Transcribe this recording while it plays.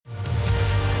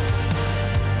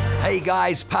Hey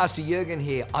guys, Pastor Jurgen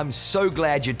here. I'm so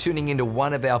glad you're tuning into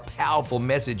one of our powerful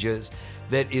messages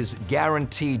that is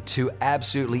guaranteed to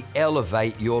absolutely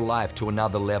elevate your life to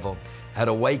another level. At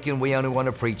Awaken, we only want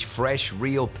to preach fresh,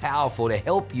 real, powerful to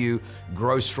help you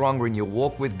grow stronger in your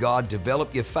walk with God,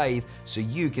 develop your faith so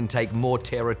you can take more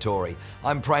territory.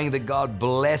 I'm praying that God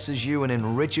blesses you and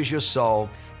enriches your soul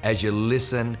as you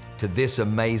listen to this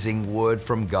amazing word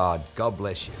from God. God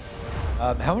bless you.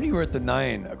 How many were at the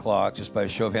 9 o'clock, just by a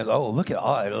show of hands? Oh, look at,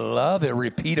 I love it,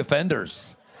 repeat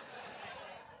offenders.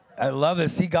 I love it.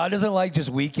 See, God doesn't like just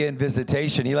weekend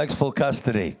visitation. He likes full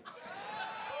custody.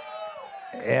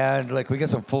 And like, we got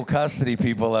some full custody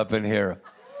people up in here.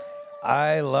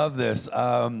 I love this.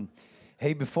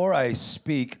 Hey, before I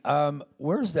speak,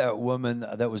 where's that woman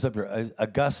that was up here?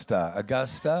 Augusta.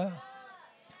 Augusta?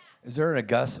 Is there an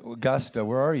Augusta? Augusta,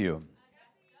 where are you?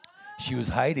 She was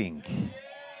hiding.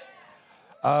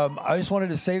 I just wanted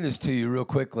to say this to you real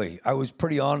quickly. I was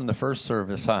pretty on in the first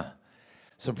service, huh?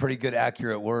 Some pretty good,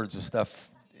 accurate words and stuff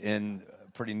in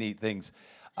pretty neat things.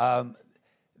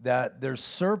 That there's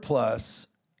surplus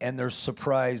and there's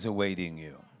surprise awaiting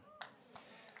you.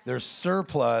 There's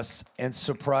surplus and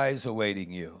surprise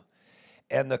awaiting you.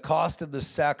 And the cost of the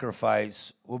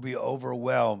sacrifice will be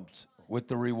overwhelmed with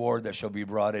the reward that shall be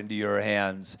brought into your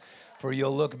hands. For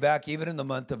you'll look back even in the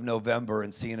month of November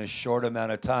and see in a short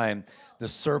amount of time the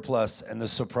surplus and the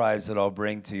surprise that I'll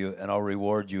bring to you, and I'll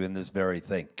reward you in this very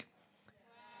thing.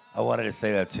 I wanted to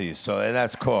say that to you, so and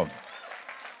that's cool.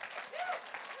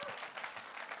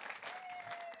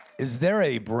 Is there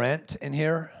a Brent in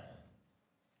here?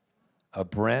 A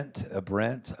Brent?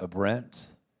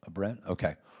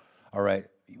 Okay. All right.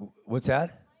 What's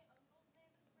that?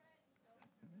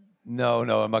 No,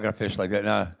 I'm not going to fish like that.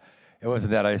 No, it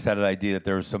wasn't that. I just had an idea that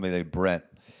there was somebody named Brent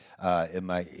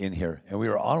in here. And we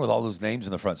were on with all those names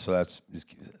in the front, so that's just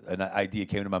an idea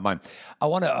came to my mind. I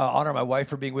want to honor my wife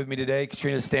for being with me today.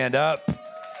 Katrina, stand up.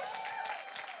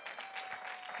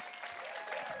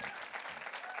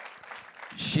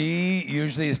 She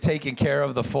usually is taking care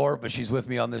of the fort, but she's with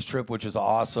me on this trip, which is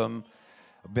awesome.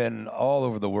 I've been all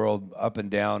over the world, up and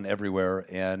down, everywhere,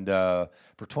 and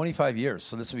for 25 years.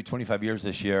 So this will be 25 years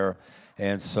this year,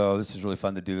 and so this is really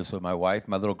fun to do this with my wife.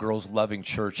 My little girl's loving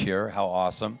church here. How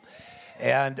awesome.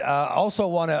 And I also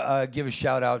want to give a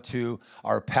shout-out to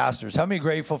our pastors. How many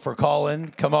grateful for Colin?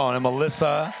 Come on, and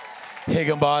Melissa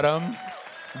Higginbottom,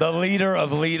 the leader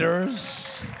of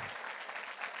leaders.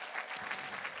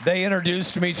 They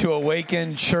introduced me to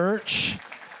Awaken Church,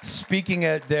 speaking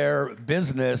at their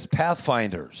business,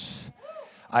 Pathfinders.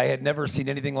 I had never seen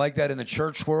anything like that in the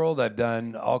church world. I've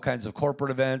done all kinds of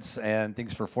corporate events and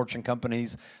things for Fortune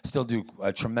companies. Still do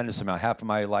a tremendous amount. Half of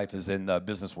my life is in the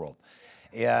business world.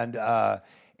 And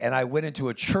I went into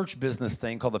a church business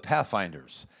thing called the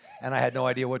Pathfinders. And I had no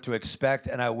idea what to expect.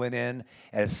 And I went in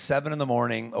at 7 in the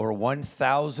morning, over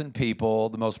 1,000 people,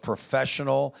 the most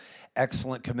professional,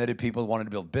 excellent, committed people who wanted to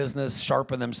build business,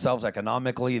 sharpen themselves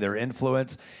economically, their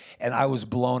influence. And I was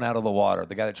blown out of the water.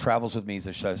 The guy that travels with me is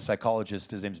a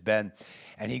psychologist. His name's Ben.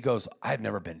 And he goes, I've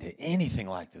never been to anything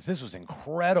like this. This was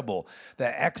incredible.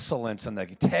 The excellence and the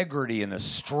integrity and the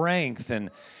strength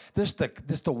and just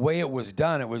the way it was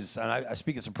done. It was, and I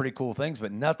speak of some pretty cool ththings,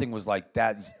 but nothing was like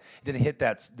that. It didn't hit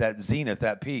that zenith,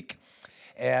 that peak.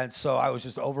 And so I was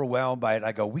just overwhelmed by it.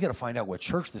 I go, we got to find out what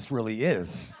church this really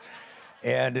is.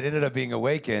 And it ended up being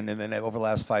Awaken, and then over the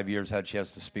last 5 years, had a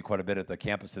chance to speak quite a bit at the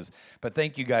campuses. But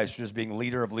thank you guys for just being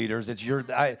leader of leaders. It's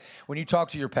when you talk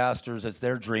to your pastors, it's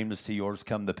their dream to see yours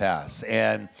come to pass.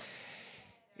 And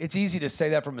it's easy to say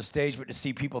that from a stage, but to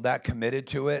see people that committed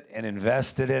to it and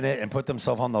invested in it and put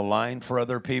themselves on the line for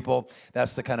other people,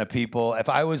 that's the kind of people. If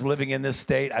I was living in this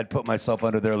state, I'd put myself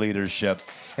under their leadership.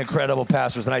 Incredible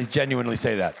pastors, and I genuinely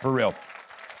say that, for real.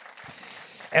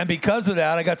 And because of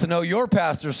that, I got to know your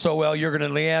pastors so well, Jurgen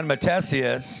and Leanne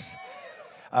Matthesius.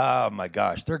 Oh my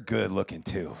gosh, they're good looking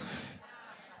too.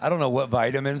 I don't know what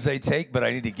vitamins they take, but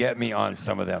I need to get me on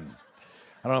some of them.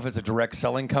 I don't know if it's a direct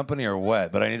selling company or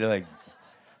what, but I need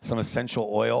some essential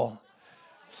oil.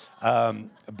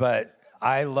 But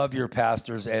I love your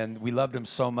pastors, and we loved them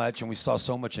so much, and we saw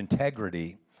so much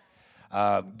integrity.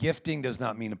 Gifting does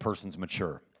not mean a person's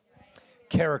mature.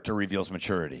 Character reveals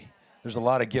maturity. There's a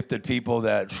lot of gifted people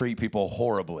that treat people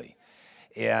horribly.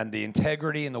 And the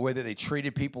integrity and the way that they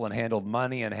treated people and handled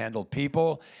money and handled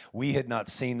people, we had not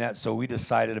seen that. So we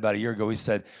decided about a year ago, we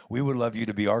said, we would love you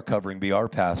to be our covering, be our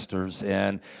pastors.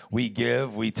 And we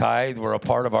give, we tithe, we're a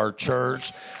part of our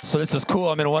church. So this is cool.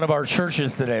 I'm in one of our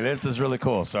churches today. This is really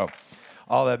cool. So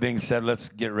all that being said, let's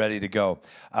get ready to go.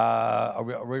 Are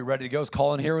we ready to go? Is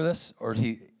Colin here with us? Or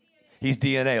he's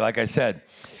DNA, like I said.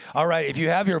 All right, if you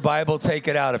have your Bible, take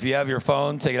it out. If you have your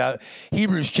phone, take it out.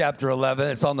 Hebrews chapter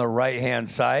 11, it's on the right-hand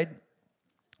side.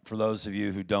 For those of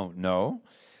you who don't know,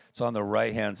 it's on the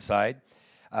right-hand side.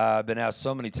 I've been asked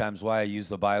so many times why I use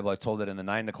the Bible. I told it in the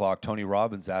 9 o'clock. Tony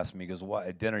Robbins asked me, he goes,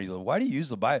 at dinner, he goes, why do you use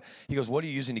the Bible? He goes, what are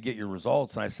you using to get your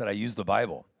results? And I said, I use the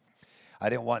Bible. I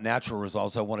didn't want natural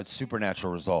results. I wanted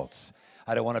supernatural results.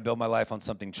 I didn't want to build my life on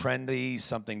something trendy,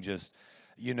 something just,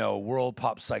 world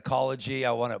pop psychology.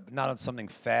 I want to, not on something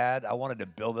fad. I wanted to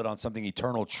build it on something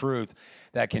eternal truth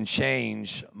that can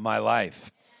change my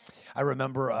life. I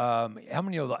remember, how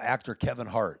many of the actor Kevin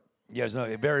Hart? You guys know,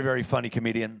 a very, very funny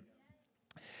comedian.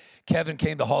 Kevin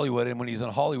came to Hollywood, and when he was in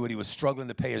Hollywood, he was struggling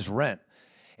to pay his rent.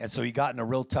 And so he got in a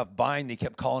real tough bind, and he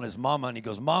kept calling his mama, and he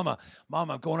goes, Mama,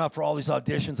 I'm going out for all these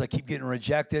auditions. I keep getting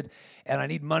rejected, and I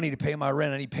need money to pay my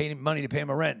rent. I need money to pay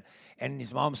my rent. And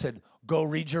his mom said, go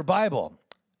read your Bible.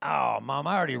 Oh, Mom,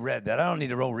 I already read that. I don't need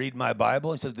to go read my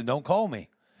Bible. He says, then don't call me.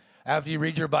 After you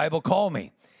read your Bible, call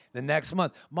me. The next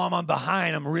month, Mom, I'm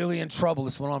behind. I'm really in trouble.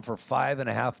 This went on for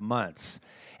 5.5 months.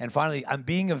 And finally, I'm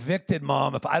being evicted,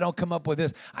 Mom. If I don't come up with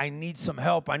this, I need some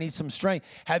help. I need some strength.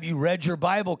 Have you read your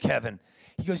Bible, Kevin?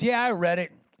 He goes, yeah, I read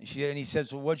it. And he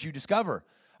says, well, what'd you discover?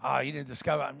 Oh, you didn't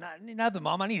discover. I'm nothing,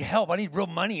 Mom. I need help. I need real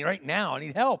money right now. I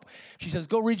need help. She says,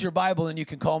 go read your Bible and you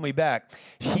can call me back.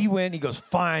 He went. He goes,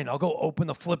 fine. I'll go open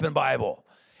the flipping Bible.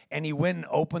 And he went and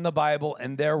opened the Bible,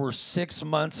 and there were 6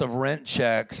 months of rent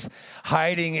checks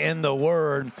hiding in the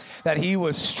Word that he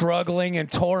was struggling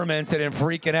and tormented and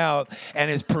freaking out,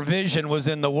 and his provision was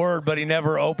in the Word, but he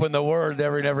never opened the Word,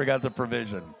 never got the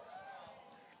provision.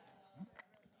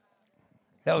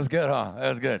 That was good, huh? That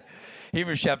was good.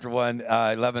 Hebrews chapter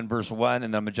 11, verse 1,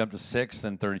 and then I'm going to jump to 6,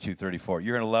 then 32, 34.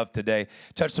 You're going to love today.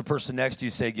 Touch the person next to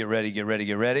you, say, get ready, get ready,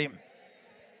 get ready.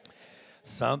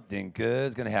 Something good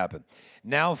is going to happen.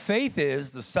 Now, faith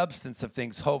is the substance of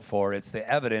things hoped for. It's the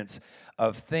evidence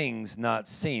of things not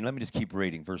seen. Let me just keep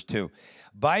reading. Verse 2.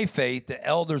 By faith, the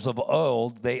elders of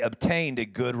old, they obtained a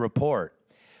good report.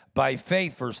 By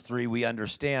faith, verse 3, we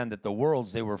understand that the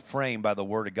worlds, they were framed by the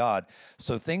word of God.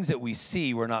 So things that we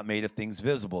see were not made of things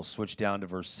visible. Switch down to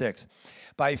verse 6.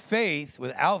 By faith,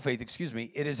 without faith,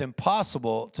 it is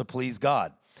impossible to please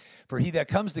God. For he that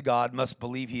comes to God must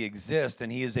believe he exists,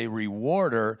 and he is a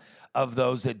rewarder of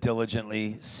those that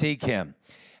diligently seek him.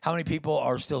 How many people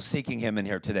are still seeking him in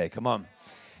here today? Come on.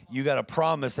 You got a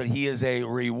promise that he is a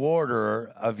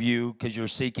rewarder of you because you're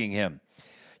seeking him.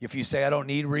 If you say, I don't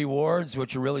need rewards,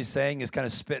 what you're really saying is kind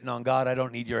of spitting on God. I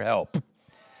don't need your help.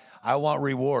 I want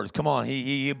rewards. Come on,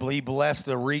 he blessed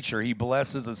a reacher. He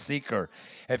blesses a seeker.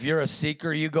 If you're a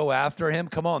seeker, you go after him.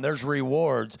 Come on, there's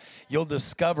rewards. You'll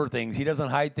discover things. He doesn't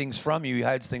hide things from you. He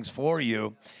hides things for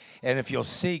you. And if you'll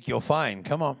seek, you'll find.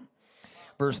 Come on.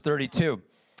 Verse 32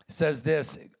 says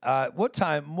this.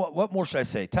 What more should I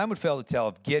say? Time would fail to tell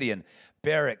of Gideon,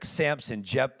 Barak, Samson,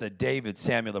 Jephthah, David,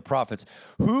 Samuel, the prophets,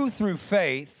 who through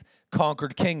faith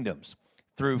conquered kingdoms.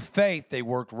 Through faith, they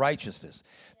worked righteousness.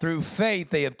 Through faith,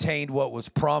 they obtained what was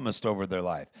promised over their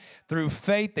life. Through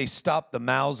faith, they stopped the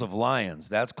mouths of lions.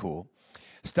 That's cool.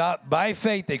 By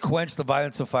faith, they quenched the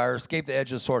violence of fire, escaped the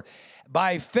edge of the sword.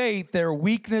 By faith, their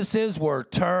weaknesses were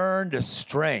turned to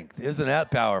strength. Isn't that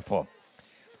powerful?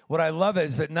 What I love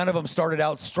is that none of them started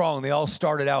out strong. They all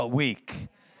started out weak.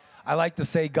 I like to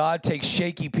say God takes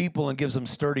shaky people and gives them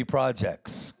sturdy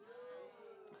projects.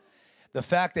 The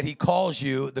fact that he calls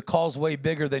you, the call's way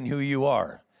bigger than who you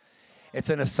are. It's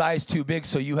in a size too big,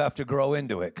 so you have to grow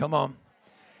into it. Come on.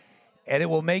 And it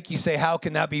will make you say, how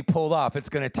can that be pulled off? It's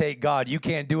going to take God. You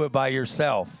can't do it by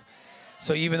yourself.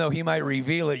 So even though he might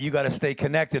reveal it, you got to stay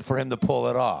connected for him to pull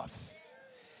it off.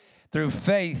 Through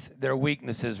faith, their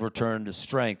weaknesses were turned to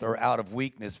strength, or out of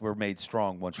weakness were made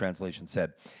strong, one translation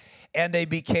said. And they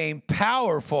became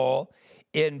powerful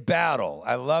in battle.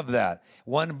 I love that.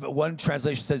 One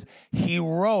translation says,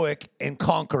 heroic in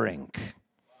conquering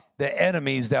the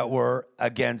enemies that were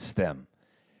against them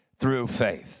through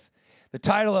faith. The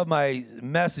title of my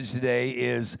message today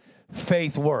is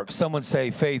Faith Works. Someone say,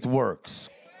 faith works.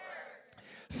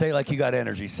 Say like you got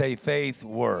energy. Say, faith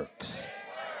works.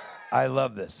 I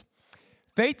love this.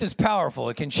 Faith is powerful.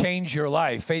 It can change your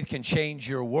life. Faith can change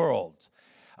your world.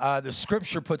 The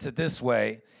scripture puts it this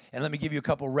way, and let me give you a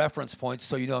couple reference points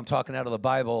so you know I'm talking out of the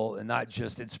Bible and not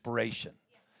just inspiration.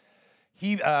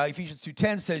 Ephesians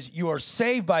 2:10 says, you are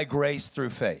saved by grace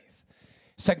through faith.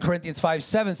 2 Corinthians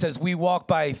 5:7 says, we walk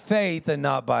by faith and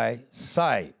not by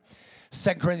sight.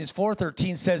 2 Corinthians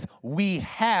 4:13 says, we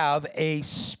have a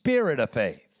spirit of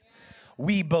faith.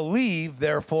 We believe,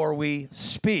 therefore we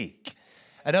speak.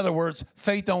 In other words,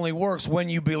 faith only works when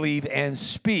you believe and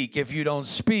speak. If you don't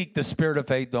speak, the spirit of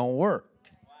faith don't work.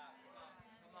 Wow.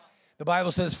 The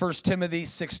Bible says, 1 Timothy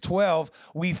 6:12,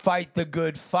 we fight the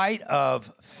good fight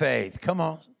of faith. Come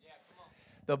on.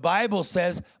 The Bible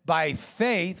says, by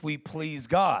faith we please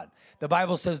God. The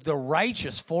Bible says the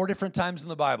righteous, 4 different times in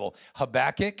the Bible.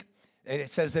 Habakkuk,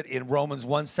 it says it in Romans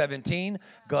 1:17,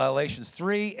 Galatians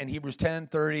 3, and Hebrews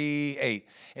 10:38.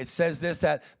 It says this,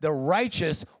 that the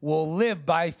righteous will live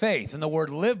by faith. And the word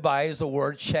live by is the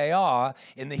word she'ah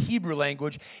in the Hebrew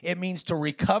language. It means to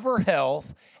recover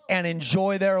health and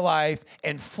enjoy their life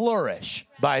and flourish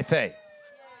by faith.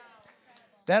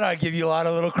 That ought to give you a lot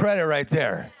of little credit right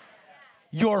there.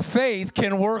 Your faith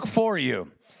can work for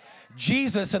you.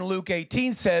 Jesus in Luke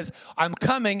 18 says, I'm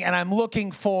coming and I'm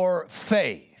looking for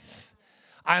faith.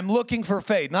 I'm looking for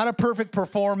faith, not a perfect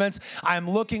performance. I'm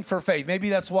looking for faith. Maybe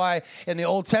that's why in the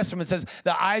Old Testament it says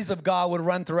the eyes of God would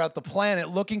run throughout the planet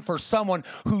looking for someone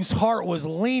whose heart was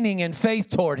leaning in faith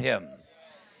toward him.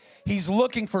 He's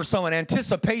looking for someone.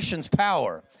 Anticipation's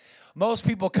power. Most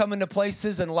people come into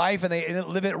places in life and they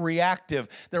live it reactive.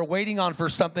 They're waiting on for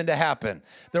something to happen.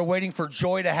 They're waiting for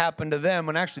joy to happen to them,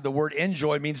 when actually the word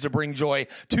enjoy means to bring joy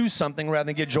to something rather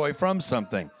than get joy from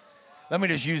something. Let me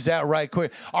just use that right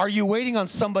quick. Are you waiting on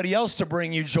somebody else to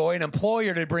bring you joy, an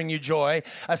employer to bring you joy,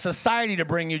 a society to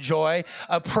bring you joy,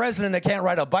 a president that can't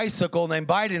ride a bicycle named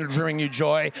Biden to bring you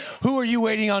joy? Who are you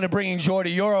waiting on to bring joy to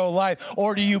your own life,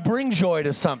 or do you bring joy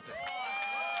to something?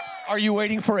 Are you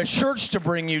waiting for a church to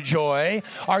bring you joy?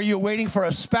 Are you waiting for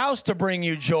a spouse to bring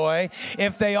you joy?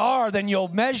 If they are, then you'll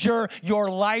measure your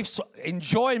life's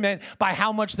enjoyment by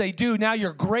how much they do. Now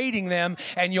you're grading them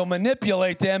and you'll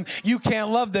manipulate them. You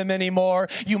can't love them anymore.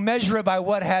 You measure it by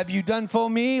what have you done for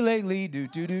me lately? Do,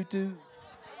 do, do, do.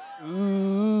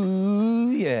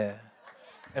 Ooh, yeah.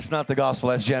 That's not the gospel.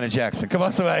 That's Janet Jackson. Come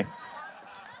on, somebody.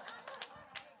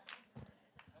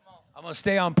 I'm going to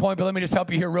stay on point, but let me just help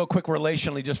you here real quick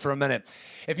relationally just for a minute.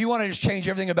 If you want to just change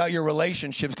everything about your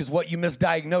relationships, because what you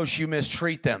misdiagnose, you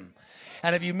mistreat them.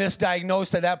 And if you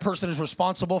misdiagnose that person is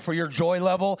responsible for your joy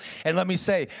level, and let me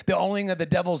say, the only thing that the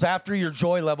devil's after, your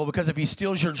joy level, because if he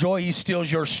steals your joy, he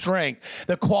steals your strength.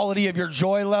 The quality of your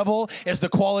joy level is the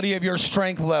quality of your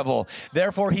strength level.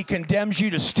 Therefore, he condemns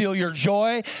you to steal your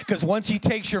joy, because once he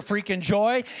takes your freaking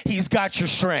joy, he's got your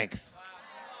strength.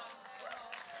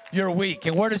 You're weak.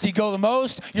 And where does he go the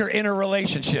most? Your inner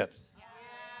relationships.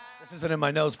 This isn't in my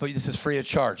notes, but this is free of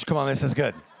charge. Come on, this is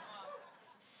good.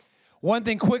 One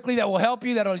thing quickly that will help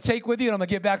you, that I'll take with you, and I'm going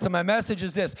to get back to my message,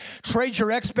 is this. Trade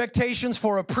your expectations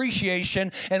for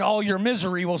appreciation, and all your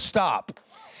misery will stop.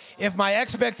 If my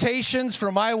expectations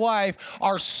for my wife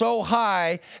are so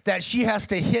high that she has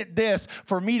to hit this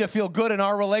for me to feel good in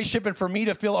our relationship and for me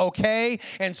to feel okay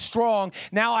and strong,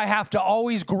 now I have to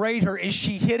always grade her. Is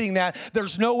she hitting that?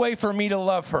 There's no way for me to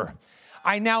love her.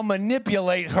 I now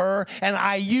manipulate her and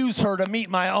I use her to meet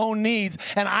my own needs,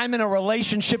 and I'm in a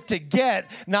relationship to get,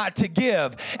 not to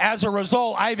give. As a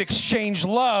result, I've exchanged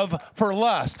love for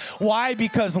lust. Why?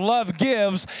 Because love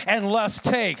gives and lust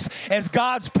takes. As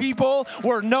God's people,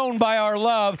 we're known by our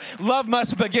love. Love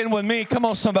must begin with me. Come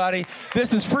on, somebody.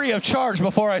 This is free of charge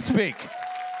before I speak.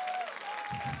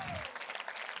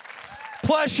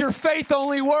 Plus, your faith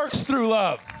only works through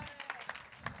love.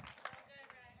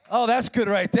 Oh, that's good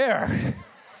right there.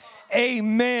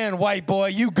 Amen, white boy.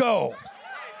 You go.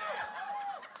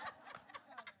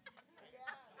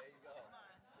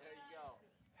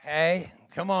 Hey,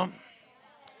 come on.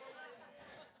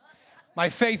 My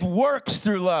faith works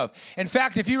through love. In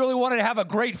fact, if you really wanted to have a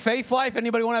great faith life,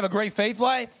 anybody want to have a great faith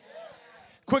life?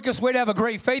 Quickest way to have a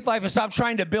great faith life is stop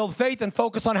trying to build faith and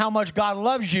focus on how much God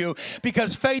loves you,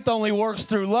 because faith only works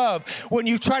through love. When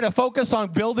you try to focus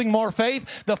on building more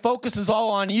faith, the focus is all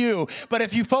on you. But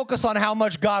if you focus on how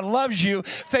much God loves you,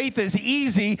 faith is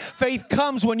easy. Faith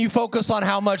comes when you focus on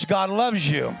how much God loves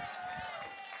you.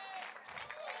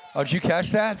 Oh, did you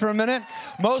catch that for a minute?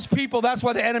 Most people, that's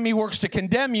why the enemy works to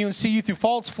condemn you and see you through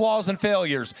faults, flaws, and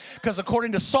failures. Because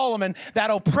according to Solomon,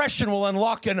 that oppression will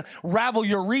unlock and ravel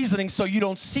your reasoning so you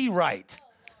don't see right.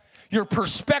 Your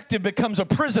perspective becomes a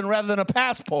prison rather than a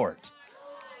passport.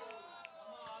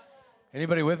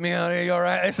 Anybody with me out here? You all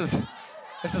right? This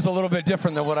is a little bit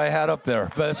different than what I had up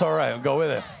there, but it's all right. I'll go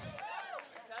with it.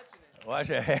 Watch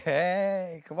it.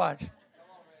 Hey, come on.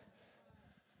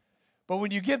 But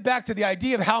when you get back to the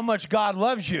idea of how much God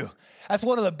loves you, that's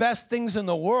one of the best things in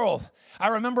the world. I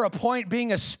remember a point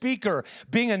being a speaker,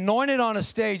 being anointed on a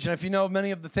stage. And if you know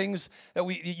many of the things that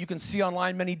you can see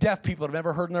online, many deaf people have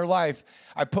never heard in their life,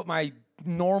 I put my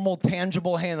normal,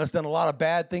 tangible hand that's done a lot of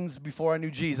bad things before I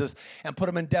knew Jesus and put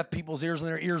them in deaf people's ears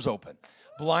and their ears open.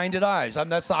 Blinded eyes. I'm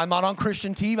not on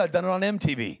Christian TV. I've done it on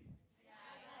MTV.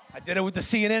 I did it with the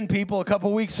CNN people a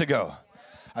couple weeks ago.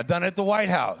 I've done it at the White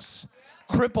House.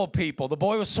 Crippled people. The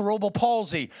boy with cerebral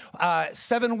palsy.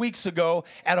 7 weeks ago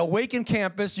at Awaken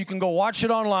Campus, you can go watch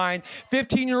it online,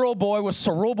 15-year-old boy with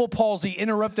cerebral palsy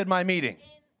interrupted my meeting.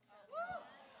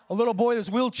 A little boy in his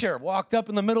wheelchair walked up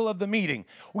in the middle of the meeting.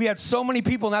 We had so many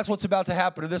people, and that's what's about to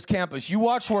happen to this campus. You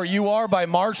watch where you are by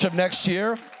March of next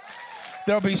year.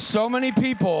 There'll be so many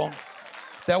people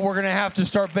that we're going to have to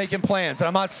start making plans. And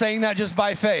I'm not saying that just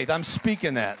by faith. I'm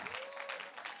speaking that.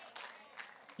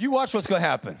 You watch what's going to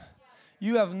happen.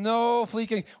 You have no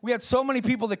fleeking. We had so many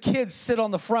people, the kids sit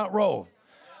on the front row.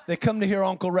 They come to hear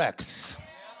Uncle Rex.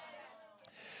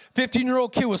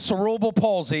 15-year-old kid with cerebral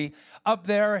palsy up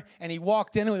there, and he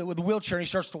walked in with a wheelchair, and he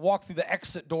starts to walk through the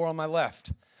exit door on my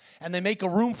left. And they make a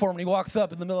room for him, and he walks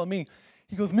up in the middle of me.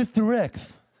 He goes, Mr.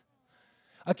 Rex,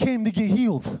 I came to get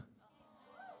healed.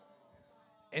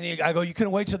 And I go, you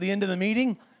couldn't wait till the end of the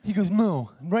meeting? He goes,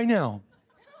 no, right now.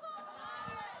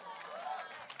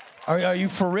 Are you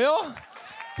for real?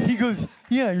 He goes,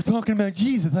 yeah, you're talking about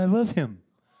Jesus. I love him.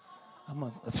 I'm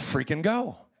like, let's freaking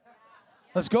go.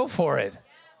 Let's go for it.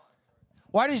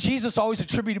 Why did Jesus always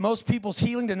attribute most people's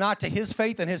healing to not to his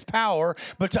faith and his power,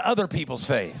 but to other people's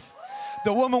faith?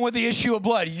 The woman with the issue of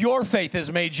blood, your faith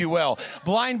has made you well.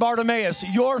 Blind Bartimaeus,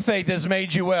 your faith has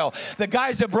made you well. The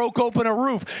guys that broke open a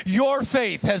roof, your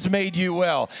faith has made you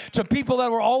well. To people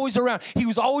that were always around, he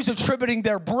was always attributing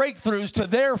their breakthroughs to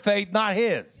their faith, not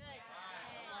his.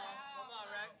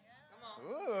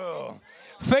 Ooh.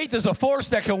 Faith is a force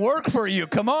that can work for you.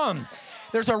 Come on.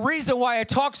 There's a reason why it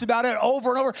talks about it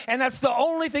over and over, and that's the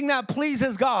only thing that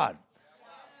pleases God.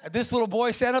 This little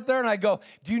boy stand up there, and I go,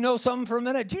 do you know something for a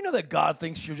minute? Do you know that God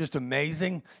thinks you're just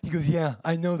amazing? He goes, yeah,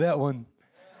 I know that one.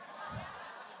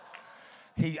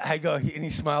 And he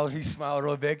smiled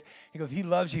really big. He goes, he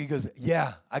loves you. He goes,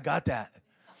 yeah, I got that.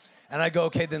 And I go,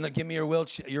 okay, then give me your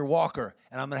walker,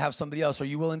 and I'm going to have somebody else. Are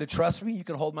you willing to trust me? You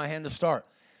can hold my hand to start.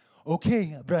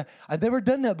 Okay, but I've never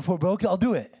done that before, bro. Okay, I'll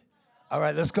do it. All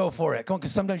right, let's go for it. Come on,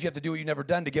 because sometimes you have to do what you've never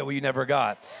done to get what you never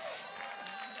got.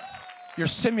 Your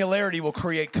similarity will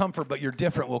create comfort, but your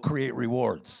different will create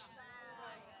rewards.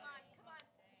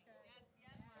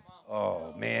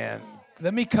 Oh, man.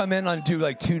 Let me come in and do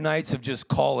like 2 nights of just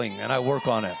calling, and I work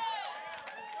on it.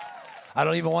 I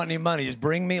don't even want any money. Just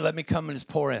bring me. Let me come and just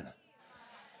pour in.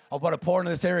 I want to pour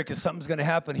into this area because something's going to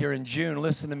happen here in June.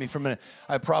 Listen to me for a minute.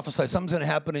 I prophesy something's going to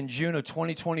happen in June of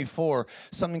 2024.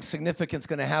 Something significant's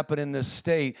going to happen in this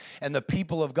state. And the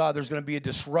people of God, there's going to be a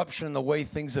disruption in the way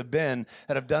things have been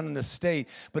that have done in this state.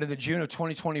 But in the June of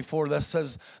 2024, that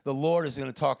says the Lord is going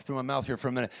to talk through my mouth here for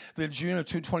a minute. The June of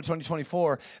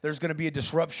 2024, there's going to be a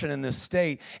disruption in this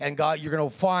state. And God, you're going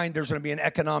to find there's going to be an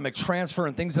economic transfer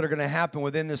and things that are going to happen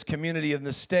within this community of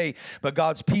this state. But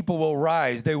God's people will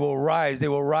rise. They will rise. They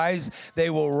will rise.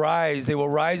 They will rise. They will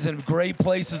rise in great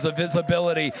places of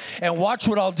visibility. And watch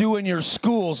what I'll do in your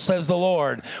schools, says the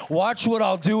Lord. Watch what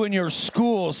I'll do in your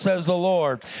schools, says the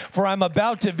Lord. For I'm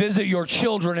about to visit your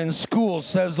children in schools,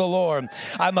 says the Lord.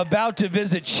 I'm about to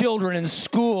visit children in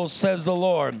schools, says the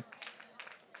Lord.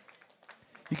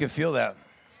 You can feel that.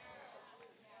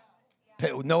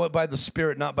 Know it by the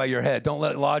Spirit, not by your head. Don't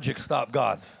let logic stop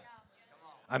God.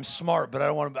 I'm smart, but I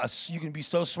don't want to. You can be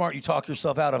so smart you talk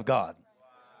yourself out of God.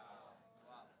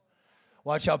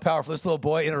 Watch how powerful. This little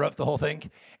boy interrupted the whole thing,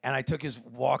 and I took his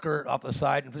walker off the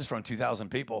side, and this is from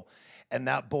 2,000 people, and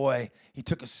that boy, he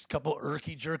took a couple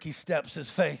jerky steps,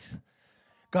 his faith.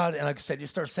 God, and I said, you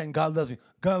start saying, God loves me.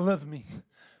 God loves me.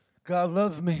 God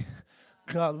loves me.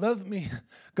 God loves me.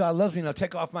 God loves me. Now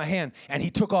take off my hand. And he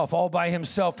took off all by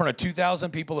himself in front of 2,000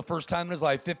 people the first time in his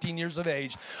life, 15 years of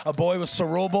age. A boy with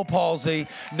cerebral palsy,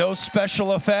 no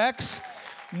special effects.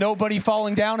 Nobody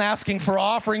falling down asking for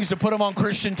offerings to put them on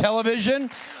Christian television.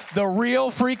 The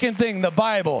real freaking thing, the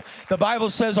Bible. The Bible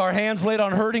says our hands laid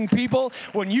on hurting people.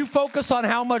 When you focus on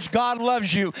how much God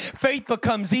loves you, faith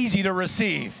becomes easy to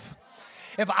receive.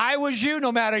 If I was you,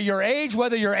 no matter your age,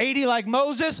 whether you're 80 like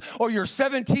Moses or you're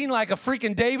 17 like a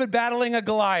freaking David battling a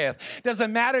Goliath,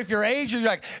 doesn't matter if you're age or you're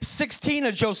like 16,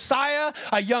 a Josiah,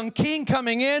 a young king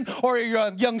coming in, or you're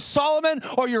a young Solomon,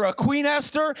 or you're a Queen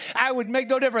Esther, I would make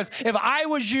no difference. If I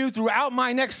was you, throughout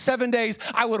my next 7 days,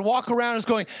 I would walk around as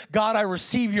going, God, I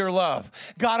receive your love.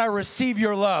 God, I receive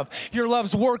your love. Your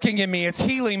love's working in me. It's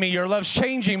healing me. Your love's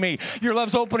changing me. Your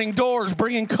love's opening doors,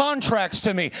 bringing contracts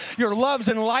to me. Your love's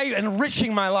enriching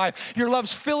my life. Your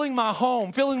love's filling my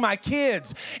home, filling my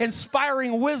kids,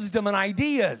 inspiring wisdom and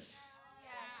ideas.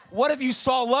 What if you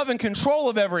saw love in control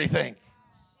of everything?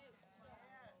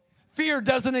 Fear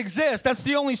doesn't exist. That's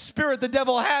the only spirit the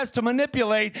devil has to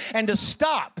manipulate and to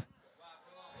stop.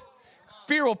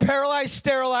 Fear will paralyze,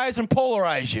 sterilize, and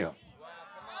polarize you.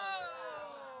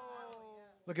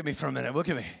 Look at me for a minute. Look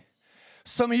at me.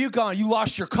 Some of you you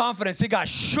lost your confidence. It got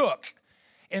shook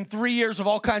in 3 years of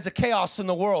all kinds of chaos in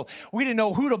the world. We didn't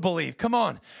know who to believe. Come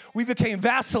on. We became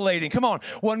vacillating. Come on.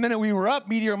 1 minute we were up,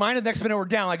 meteor-minded. Next minute we're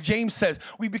down. Like James says,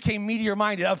 we became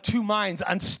meteor-minded, of two minds,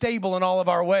 unstable in all of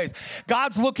our ways.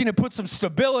 God's looking to put some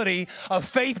stability of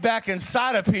faith back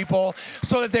inside of people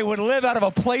so that they would live out of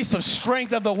a place of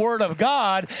strength of the Word of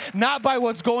God, not by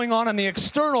what's going on in the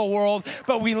external world,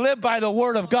 but we live by the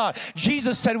Word of God.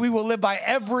 Jesus said we will live by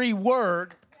every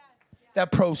word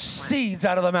that proceeds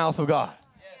out of the mouth of God.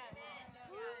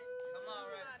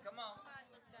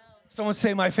 Someone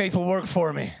say, my faith will work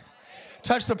for me.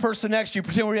 Touch the person next to you.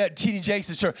 Pretend we're at T.D.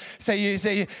 Jakes' church.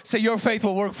 Say, your faith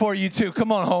will work for you too. Come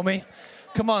on, homie.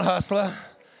 Come on, hustler.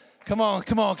 Come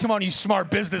on, you smart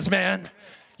businessman.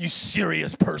 You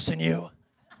serious person, you.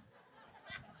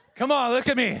 Come on, look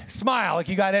at me. Smile like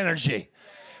you got energy.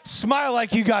 Smile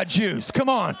like you got juice. Come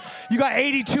on. You got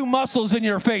 82 muscles in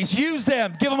your face. Use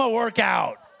them. Give them a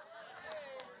workout.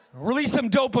 Release some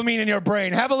dopamine in your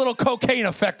brain. Have a little cocaine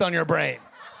effect on your brain.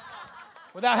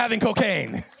 Without having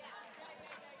cocaine.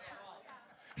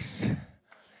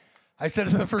 I said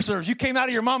to the first service, you came out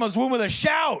of your mama's womb with a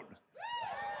shout.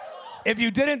 If you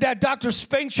didn't, that doctor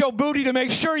spanked your booty to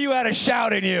make sure you had a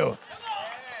shout in you.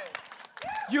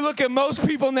 You look at most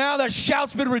people now, that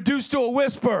shout's been reduced to a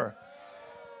whisper.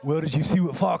 Well, did you see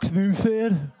what Fox News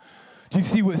said? Did you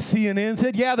see what CNN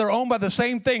said? Yeah, they're owned by the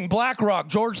same thing, BlackRock,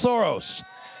 George Soros.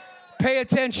 Pay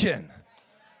attention.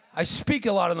 I speak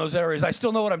a lot in those areas. I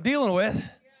still know what I'm dealing with.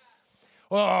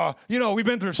 Well, we've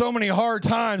been through so many hard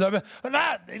times.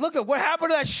 Look at what happened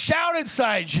to that shout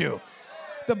inside you.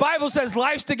 The Bible says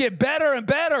life's to get better and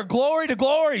better, glory to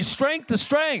glory, strength to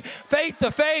strength, faith to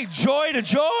faith, joy to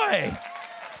joy.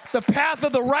 The path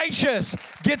of the righteous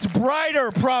gets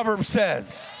brighter, Proverbs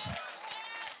says.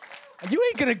 You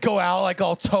ain't going to go out like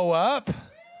all toe up,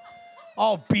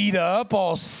 all beat up,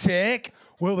 all sick.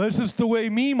 Well, this is the way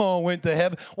Mimo went to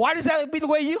heaven. Why does that be the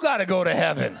way you got to go to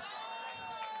heaven?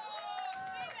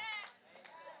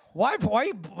 Why,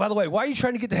 by the way, why are you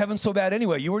trying to get to heaven so bad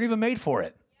anyway? You weren't even made for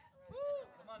it.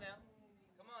 Come on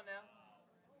now.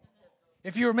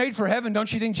 If you were made for heaven,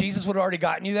 don't you think Jesus would have already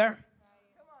gotten you there?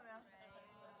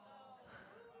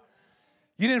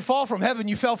 You didn't fall from heaven,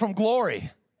 you fell from glory.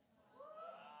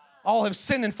 All have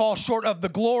sinned and fall short of the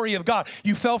glory of God.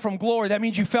 You fell from glory. That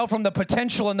means you fell from the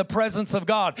potential and the presence of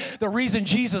God. The reason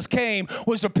Jesus came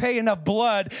was to pay enough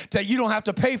blood that you don't have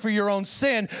to pay for your own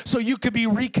sin so you could be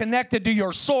reconnected to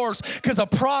your source, because a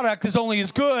product is only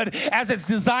as good as its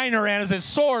designer and as its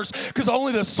source, because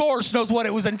only the source knows what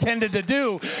it was intended to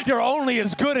do. You're only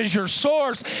as good as your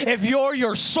source. If you're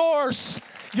your source,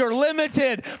 you're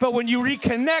limited. But when you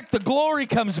reconnect, the glory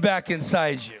comes back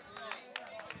inside you.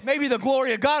 Maybe the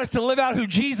glory of God is to live out who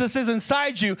Jesus is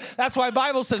inside you. That's why the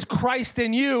Bible says Christ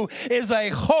in you is a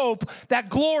hope that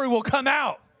glory will come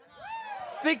out.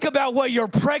 Think about what you're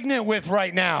pregnant with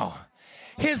right now.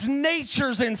 His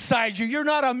nature's inside you. You're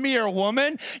not a mere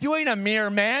woman. You ain't a mere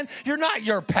man. You're not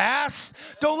your past.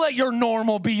 Don't let your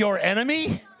normal be your enemy.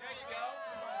 There you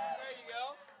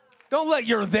go. Don't let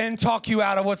your then talk you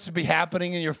out of what's to be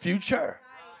happening in your future.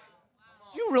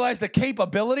 You realize the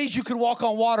capabilities? You could walk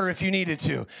on water if you needed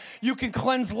to. You can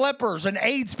cleanse lepers and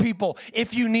AIDS people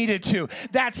if you needed to.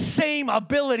 That same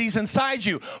abilities inside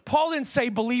you. Paul didn't say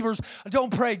believers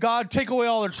don't pray, God, take away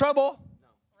all their trouble.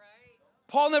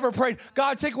 Paul never prayed,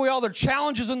 God, take away all their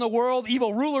challenges in the world,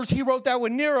 evil rulers. He wrote that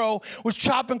when Nero was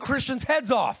chopping Christians'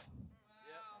 heads off.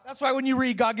 That's why when you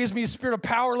read, God gives me a spirit of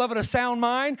power, love, and a sound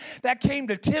mind, that came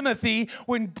to Timothy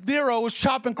when Nero was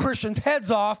chopping Christians'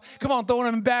 heads off, come on, throwing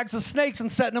them in bags of snakes and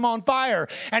setting them on fire.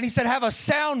 And he said, have a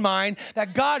sound mind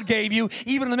that God gave you,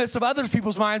 even in the midst of other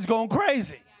people's minds going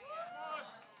crazy.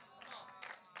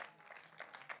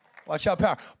 Watch out,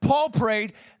 power. Paul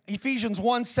prayed, Ephesians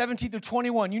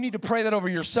 1:17-21. You need to pray that over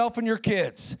yourself and your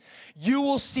kids. You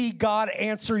will see God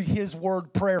answer his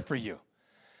word prayer for you.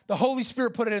 The Holy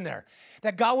Spirit put it in there.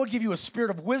 That God will give you a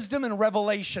spirit of wisdom and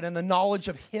revelation and the knowledge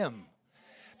of him.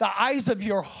 The eyes of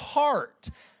your heart,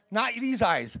 not these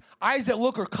eyes. Eyes that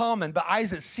look are common, but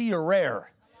eyes that see are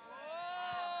rare.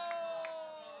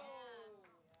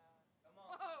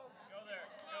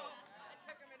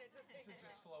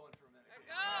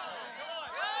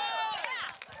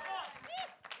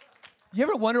 You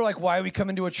ever wonder why we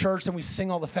come into a church and we sing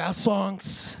all the fast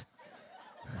songs?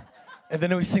 And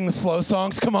then we sing the slow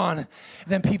songs, come on. And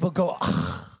then people go,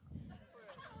 ugh.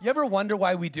 You ever wonder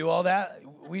why we do all that?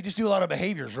 We just do a lot of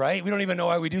behaviors, right? We don't even know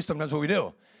why we do sometimes what we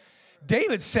do.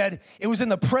 David said it was in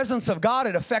the presence of God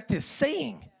it affected his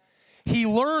singing. He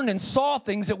learned and saw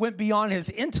things that went beyond his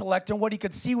intellect and what he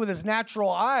could see with his natural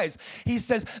eyes. He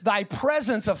says, thy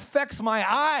presence affects my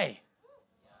eye.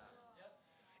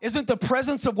 Isn't the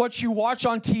presence of what you watch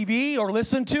on TV or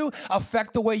listen to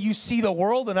affect the way you see the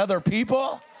world and other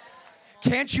people?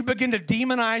 Can't you begin to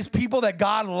demonize people that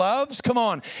God loves? Come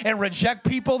on. And reject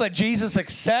people that Jesus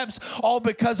accepts, all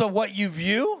because of what you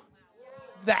view?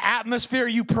 The atmosphere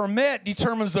you permit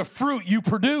determines the fruit you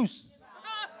produce.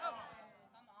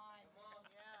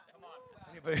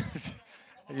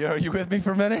 Are you with me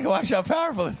for a minute? Watch how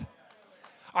powerful this is.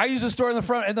 I used a story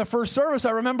in the first service.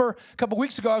 I remember a couple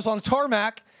weeks ago, I was on a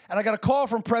tarmac, and I got a call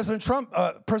from President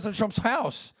Trump's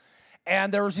house.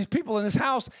 And there was these people in his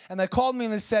house, and they called me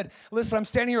and they said, listen, I'm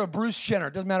standing here with Bruce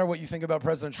Jenner. Doesn't matter what you think about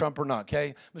President Trump or not,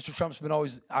 okay? Mr. Trump's been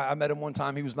always, I met him one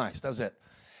time. He was nice. That was it.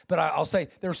 But I'll say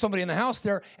there was somebody in the house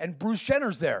there, and Bruce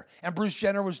Jenner's there. And Bruce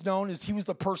Jenner was known as, he was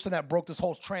the person that broke this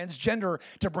whole transgender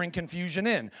to bring confusion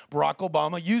in. Barack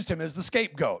Obama used him as the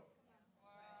scapegoat.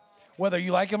 Whether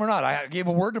you like him or not. I gave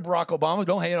a word to Barack Obama.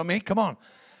 Don't hate on me. Come on.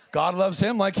 God loves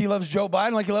him like he loves Joe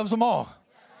Biden, like he loves them all.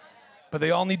 But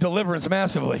they all need deliverance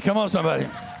massively. Come on, somebody.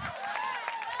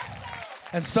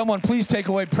 And someone, please take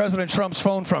away President Trump's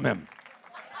phone from him.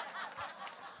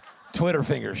 Twitter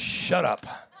fingers, shut up.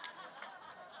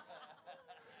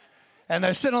 And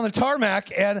they're sitting on the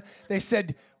tarmac, and they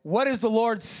said, what is the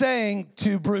Lord saying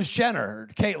to Bruce Jenner?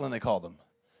 Caitlin, they called him.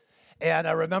 And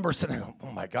I remember sitting there,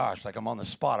 oh my gosh, like I'm on the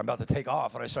spot. I'm about to take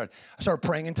off. And I started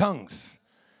praying in tongues.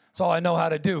 That's all I know how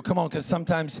to do. Come on, because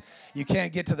sometimes you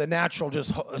can't get to the natural,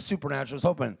 just supernatural is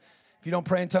hoping. If you don't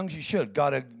pray in tongues, you should.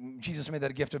 Jesus made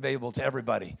that gift available to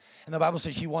everybody. And the Bible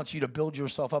says he wants you to build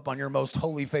yourself up on your most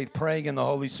holy faith, praying in the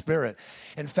Holy Spirit.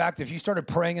 In fact, if you started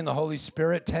praying in the Holy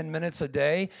Spirit 10 minutes a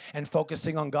day and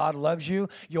focusing on God loves you,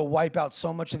 you'll wipe out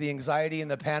so much of the anxiety and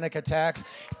the panic attacks.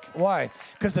 Why?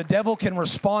 Because the devil can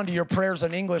respond to your prayers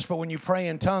in English, but when you pray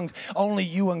in tongues, only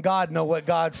you and God know what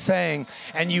God's saying,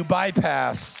 and you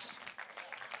bypass.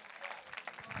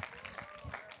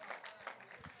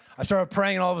 I started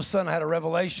praying, and all of a sudden I had a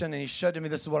revelation, and he showed to me,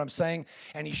 this is what I'm saying,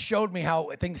 and he showed me how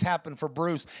things happened for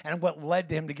Bruce and what led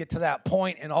to him to get to that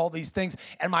point and all these things,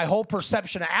 and my whole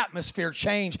perception of atmosphere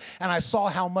changed, and I saw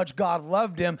how much God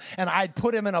loved him, and I'd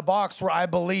put him in a box where I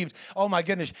believed, oh my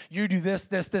goodness, you do this,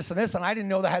 this, this, and this, and I didn't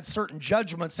know that I had certain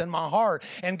judgments in my heart,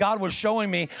 and God was showing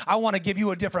me, I want to give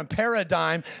you a different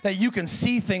paradigm that you can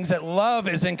see things, that love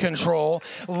is in control.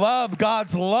 Love,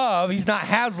 God's love, he's not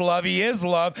has love, he is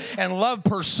love, and love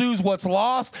pursues what's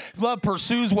lost. Love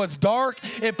pursues what's dark.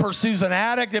 It pursues an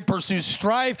addict. It pursues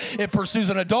strife. It pursues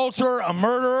an adulterer, a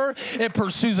murderer. It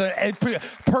pursues a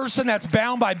person that's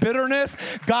bound by bitterness.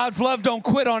 God's love don't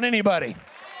quit on anybody.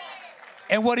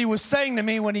 And what he was saying to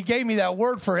me when he gave me that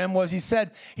word for him was, he says,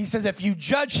 if you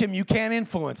judge him, you can't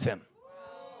influence him.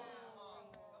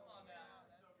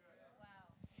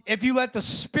 If you let the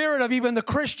spirit of even the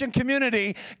Christian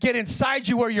community get inside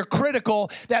you where you're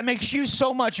critical, that makes you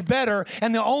so much better.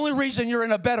 And the only reason you're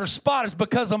in a better spot is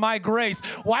because of my grace.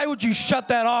 Why would you shut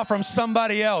that off from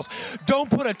somebody else? Don't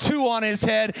put a 2 on his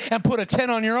head and put a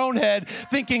 10 on your own head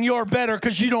thinking you're better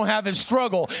because you don't have his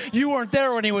struggle. You weren't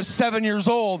there when he was 7 years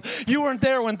old. You weren't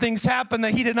there when things happened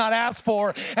that he did not ask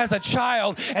for as a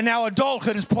child. And now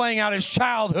adulthood is playing out his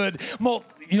childhood,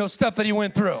 stuff that he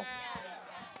went through.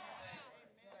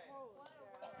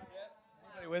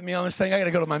 With me on this thing? I got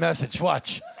to go to my message.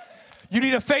 Watch. You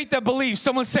need a faith that believes.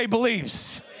 Someone say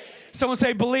believes. Someone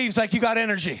say believes like you got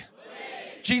energy.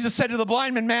 Believes. Jesus said to the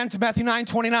blind man, to Matthew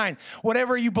 9:29,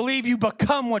 whatever you believe, you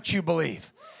become what you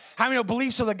believe. How many know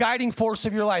beliefs are the guiding force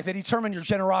of your life? They determine your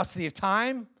generosity of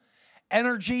time,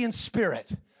 energy, and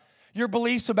spirit. Your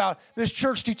beliefs about this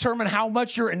church determine how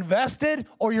much you're invested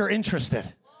or you're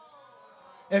interested.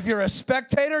 If you're a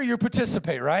spectator, you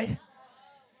participate, right?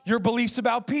 Your beliefs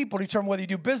about people determine whether you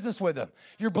do business with them.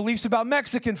 Your beliefs about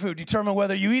Mexican food determine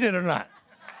whether you eat it or not.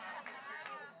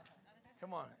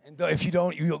 Come on. And if you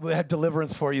don't, we'll have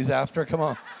deliverance for you after. Come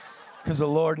on. Because the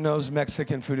Lord knows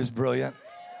Mexican food is brilliant.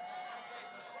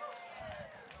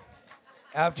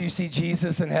 After you see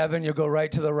Jesus in heaven, you'll go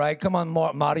right to the right. Come on,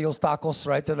 Mario's Tacos,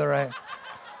 right to the right.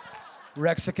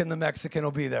 Rexican, the Mexican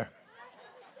will be there.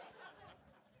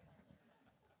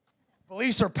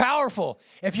 Beliefs are powerful.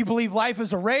 If you believe life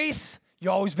is a race,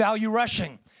 you always value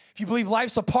rushing. If you believe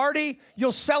life's a party,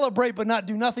 you'll celebrate but not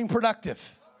do nothing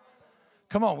productive.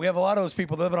 Come on, we have a lot of those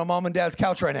people living on mom and dad's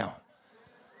couch right now.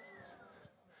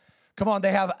 Come on,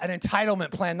 they have an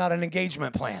entitlement plan, not an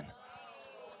engagement plan.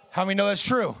 How many know that's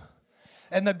true?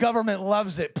 And the government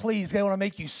loves it. Please, they want to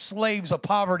make you slaves of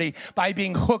poverty by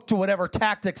being hooked to whatever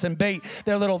tactics and bait,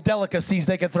 their little delicacies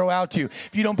they can throw out to you.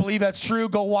 If you don't believe that's true,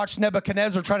 go watch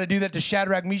Nebuchadnezzar try to do that to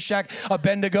Shadrach, Meshach,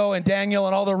 Abednego, and Daniel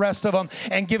and all the rest of them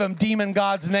and give them demon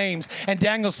gods' names. And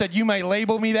Daniel said, you may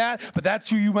label me that, but that's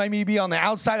who you might be on the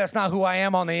outside. That's not who I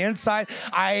am on the inside.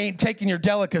 I ain't taking your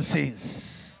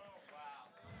delicacies.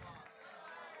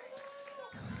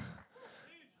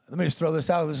 Let me just throw this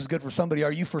out. This is good for somebody.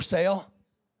 Are you for sale?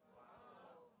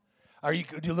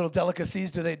 Do little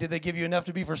delicacies? Did they give you enough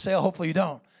to be for sale? Hopefully you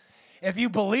don't. If you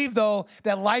believe, though,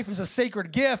 that life is a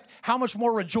sacred gift, how much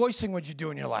more rejoicing would you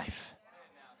do in your life?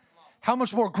 How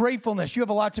much more gratefulness? You have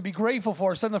a lot to be grateful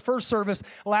for. So in the first service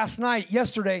last night,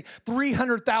 yesterday,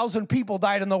 300,000 people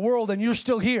died in the world, and you're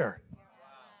still here.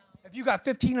 If you got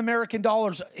 15 American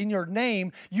dollars in your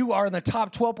name, you are in the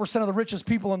top 12% of the richest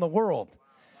people in the world.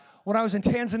 When I was in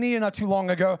Tanzania not too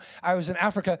long ago, I was in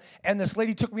Africa, and this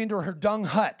lady took me into her dung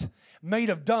hut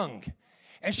made of dung.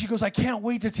 And she goes, I can't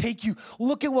wait to take you.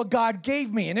 Look at what God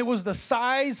gave me. And it was the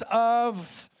size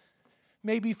of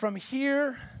maybe from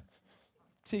here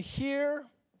to here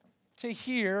to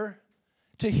here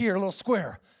to here, a little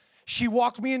square. She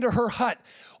walked me into her hut.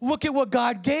 Look at what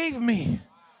God gave me.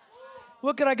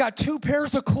 Look at, I got 2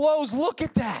 pairs of clothes. Look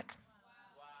at that.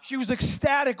 She was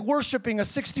ecstatic, worshiping a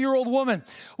 60-year-old woman.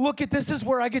 Look at this is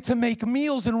where I get to make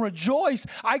meals and rejoice.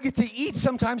 I get to eat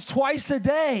sometimes twice a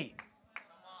day.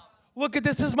 Look at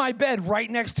this is my bed right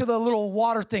next to the little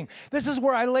water thing. This is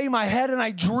where I lay my head and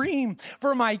I dream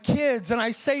for my kids and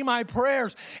I say my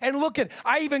prayers. And look at,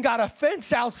 I even got a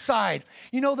fence outside.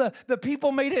 You know, the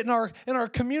people made it in our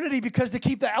community because to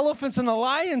keep the elephants and the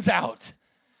lions out.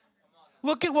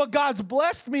 Look at what God's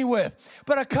blessed me with.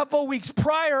 But a couple weeks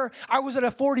prior, I was at a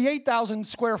 48,000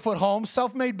 square foot home,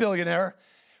 self-made billionaire,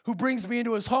 who brings me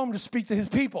into his home to speak to his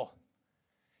people.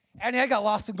 And I got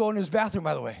lost in going to his bathroom,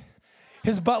 by the way.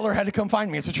 His butler had to come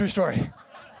find me. It's a true story.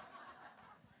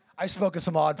 I spoke at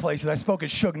some odd places. I spoke at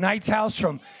Suge Knight's house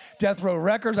from Death Row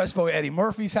Records. I spoke at Eddie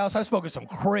Murphy's house. I spoke at some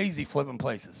crazy flipping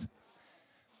places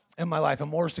in my life,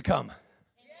 and more is to come.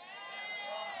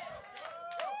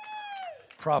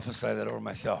 Prophesy that over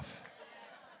myself.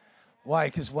 Why?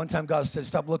 Because one time God said,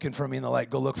 stop looking for me in the light.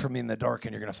 Go look for me in the dark,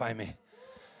 and you're going to find me.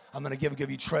 I'm going to give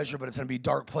you treasure, but it's going to be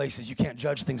dark places. You can't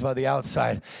judge things by the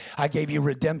outside. I gave you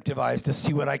redemptive eyes to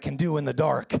see what I can do in the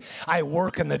dark. I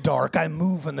work in the dark. I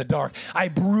move in the dark. I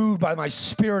brood by my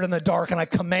spirit in the dark, and I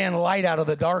command light out of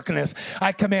the darkness.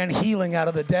 I command healing out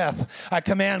of the death. I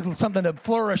command something to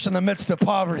flourish in the midst of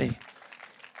poverty.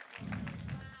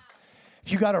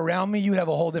 If you got around me, you'd have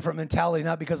a whole different mentality,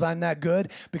 not because I'm that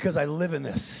good, because I live in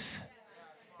this.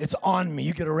 It's on me.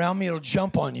 You get around me, it'll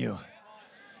jump on you.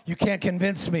 You can't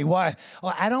convince me. Why?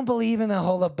 Well, I don't believe in the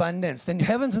whole abundance. Then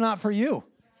heaven's not for you.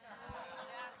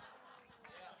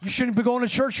 You shouldn't be going to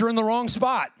church. You're in the wrong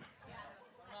spot.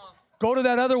 Go to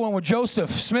that other one with Joseph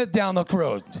Smith down the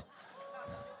road.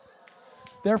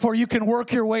 Therefore, you can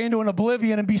work your way into an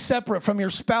oblivion and be separate from your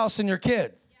spouse and your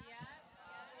kids.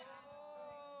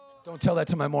 Don't tell that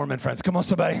to my Mormon friends. Come on,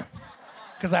 somebody.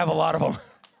 Because I have a lot of them.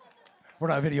 We're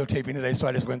not videotaping today, so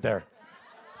I just went there.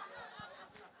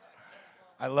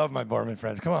 I love my Mormon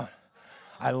friends. Come on.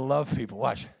 I love people.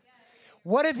 Watch.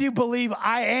 What if you believe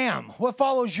I am? What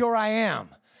follows your I am?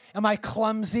 Am I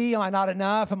clumsy? Am I not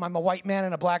enough? Am I a white man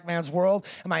in a black man's world?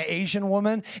 Am I an Asian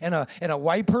woman in a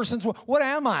white person's world? What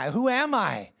am I? Who am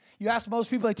I? You ask most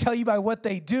people, they tell you by what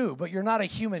they do, but you're not a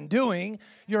human doing,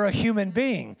 you're a human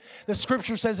being. The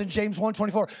scripture says in James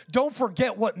 1:24, don't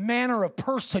forget what manner of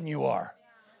person you are.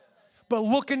 But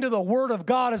look into the Word of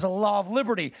God as a law of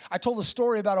liberty. I told a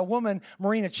story about a woman,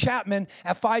 Marina Chapman,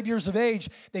 at 5 years of age.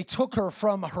 They took her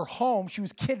from her home. She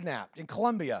was kidnapped in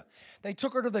Colombia. They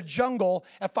took her to the jungle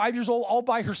at 5 years old all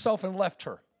by herself and left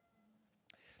her.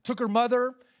 Took her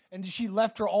mother, and she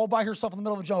left her all by herself in the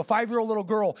middle of the jungle. A 5-year-old little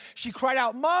girl. She cried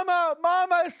out, Mama,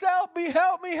 Mama, help me,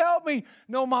 help me, help me.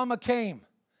 No mama came.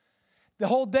 The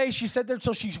whole day she sat there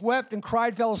till she wept and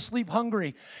cried, fell asleep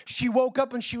hungry. She woke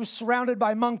up and she was surrounded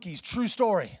by monkeys. True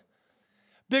story.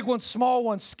 Big ones, small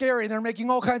ones, scary. They're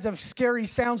making all kinds of scary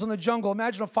sounds in the jungle.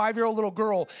 Imagine a 5-year-old little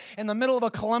girl in the middle of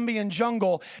a Colombian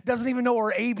jungle, doesn't even know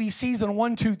her ABCs and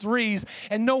 1, 2, 3s,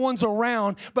 and no one's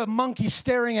around but monkeys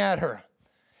staring at her.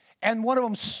 And one of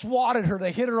them swatted her.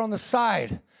 They hit her on the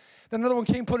side. Then another one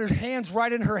came, put her hands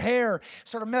right in her hair,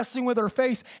 started messing with her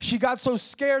face. She got so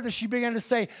scared that she began to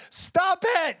say, stop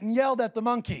it, and yelled at the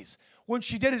monkeys. When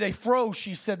she did it, they froze,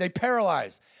 she said. They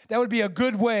paralyzed. That would be a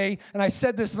good way, and I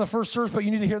said this in the first service, but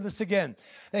you need to hear this again.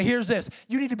 Now, here's this.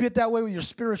 You need to be that way with your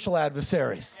spiritual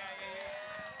adversaries.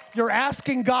 You're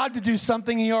asking God to do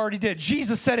something He already did.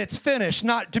 Jesus said it's finished,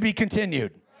 not to be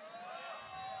continued.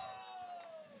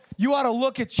 You ought to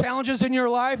look at challenges in your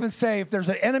life and say, if there's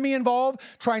an enemy involved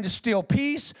trying to steal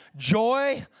peace,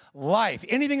 joy, life,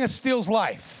 anything that steals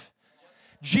life,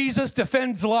 Jesus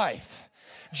defends life.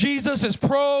 Jesus is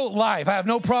pro-life. I have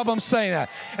no problem saying that.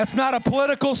 That's not a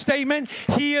political statement.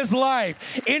 He is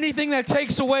life. Anything that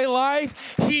takes away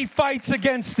life, He fights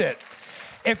against it.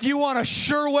 If you want a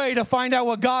sure way to find out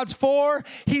what God's for,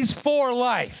 He's for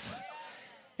life.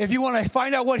 If you want to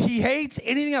find out what He hates,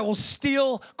 anything that will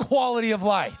steal quality of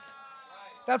life.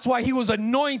 That's why He was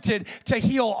anointed to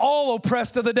heal all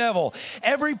oppressed of the devil.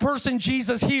 Every person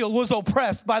Jesus healed was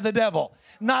oppressed by the devil,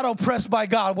 not oppressed by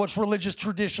God, which religious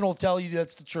tradition will tell you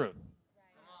that's the truth.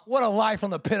 What a lie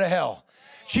from the pit of hell.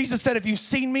 Jesus said, if you've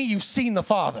seen me, you've seen the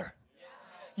Father.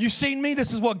 You've seen me,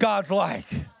 this is what God's like.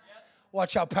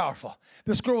 Watch how powerful.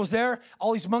 This girl was there,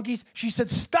 all these monkeys. She said,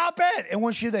 stop it. And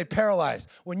when they paralyzed.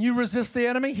 When you resist the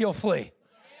enemy, he'll flee.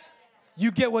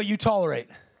 You get what you tolerate.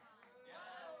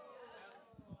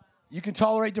 You can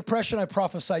tolerate depression, I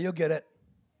prophesy, you'll get it.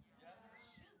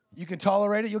 You can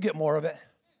tolerate it, you'll get more of it.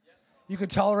 You can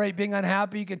tolerate being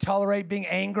unhappy. You can tolerate being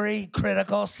angry,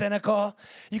 critical, cynical.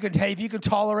 If you can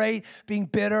tolerate being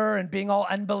bitter and being all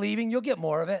unbelieving, you'll get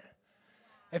more of it.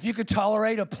 If you could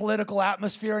tolerate a political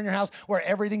atmosphere in your house where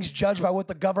everything's judged by what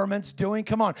the government's doing,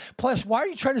 come on. Plus, why are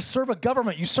you trying to serve a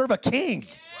government? You serve a king.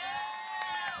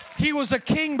 He was a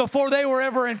king before they were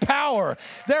ever in power.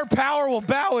 Their power will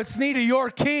bow its knee to your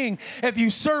king. If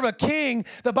you serve a king,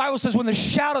 the Bible says when the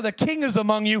shout of the king is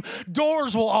among you,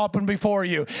 doors will open before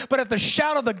you. But if the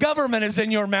shout of the government is in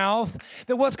your mouth,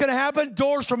 then what's going to happen?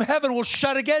 Doors from heaven will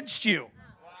shut against you.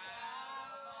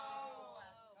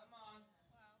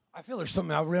 I feel there's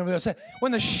something I really want to say.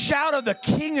 When the shout of the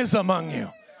king is among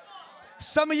you.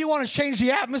 Some of you want to change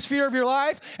the atmosphere of your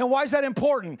life. And why is that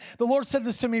important? The Lord said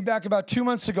this to me back about 2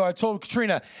 months ago. I told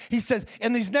Katrina, He said,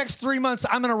 in these next 3 months,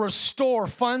 I'm going to restore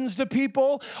funds to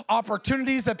people,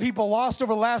 opportunities that people lost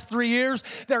over the last 3 years.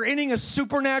 They're ending a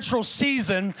supernatural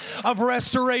season of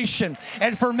restoration.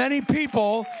 And for many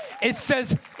people, it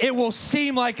says it will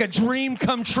seem like a dream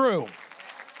come true.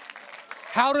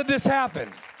 How did this happen?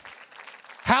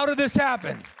 How did this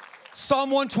happen?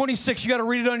 Psalm 126, you got to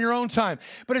read it on your own time.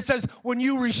 But it says, when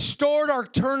you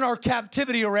turned our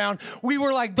captivity around, we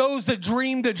were like those that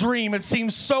dreamed a dream. It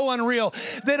seems so unreal.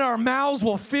 Then our mouths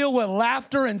will fill with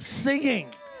laughter and singing.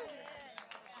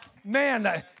 Man,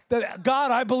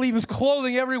 God, I believe, is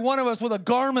clothing every one of us with a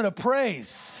garment of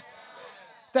praise.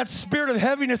 That spirit of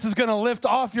heaviness is going to lift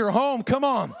off your home. Come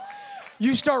on.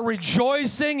 You start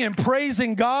rejoicing and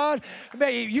praising God.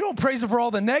 You don't praise Him for all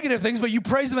the negative things, but you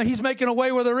praise Him that He's making a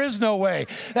way where there is no way,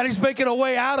 that He's making a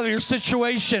way out of your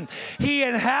situation. He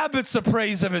inhabits the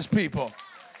praise of His people.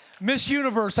 Miss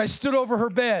Universe, I stood over her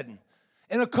bed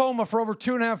in a coma for over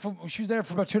 2.5. She was there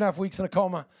for about 2.5 weeks in a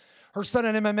coma. Her son,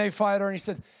 an MMA fighter, and he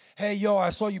said, hey,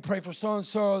 I saw you pray for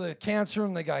so-and-so, the cancer,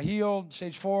 and they got healed,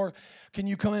 stage 4. Can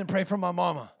you come in and pray for my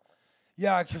mama?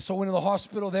 Yeah, so I went to the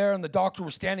hospital there, and the doctor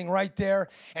was standing right there.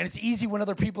 And it's easy when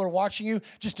other people are watching you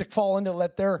just to fall into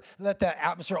let that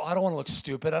atmosphere. I don't want to look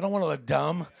stupid. I don't want to look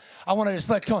dumb. I want to just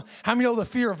come on. How many know the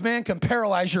fear of man can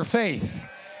paralyze your faith?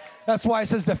 That's why it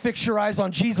says to fix your eyes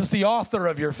on Jesus, the author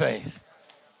of your faith.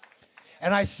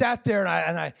 And I sat there,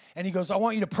 and he goes, I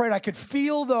want you to pray. And I could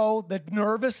feel, though, the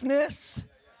nervousness.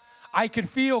 I could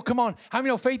feel, come on. How many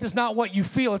know faith is not what you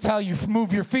feel, it's how you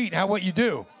move your feet and what you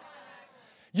do.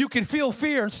 You can feel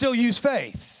fear and still use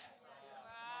faith.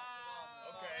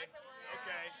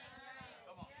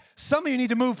 Some of you need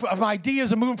to move from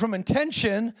ideas and move from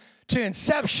intention to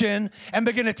inception and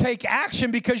begin to take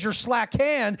action because your slack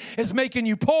hand is making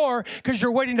you poor because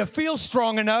you're waiting to feel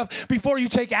strong enough before you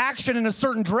take action in a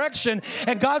certain direction.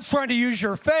 And God's trying to use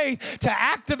your faith to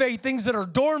activate things that are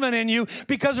dormant in you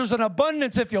because there's an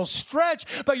abundance if you'll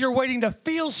stretch, but you're waiting to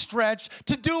feel stretched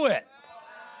to do it.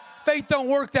 Faith don't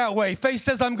work that way. Faith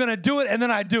says, I'm going to do it, and then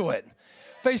I do it.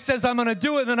 Faith says, I'm going to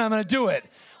do it, and then I'm going to do it.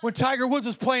 When Tiger Woods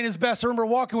was playing his best, I remember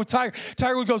walking with Tiger.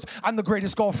 Tiger Woods goes, I'm the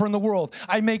greatest golfer in the world.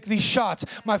 I make these shots.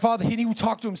 My father, he would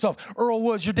talk to himself. Earl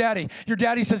Woods, your daddy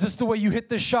says, this is the way you hit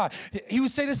this shot. He would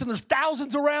say this, and there's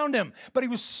thousands around him, but he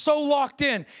was so locked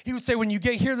in. He would say, when you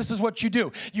get here, this is what you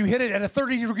do. You hit it at a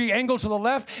 30-degree angle to the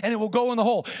left, and it will go in the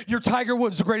hole. You're Tiger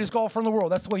Woods, the greatest golfer in the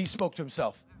world. That's the way he spoke to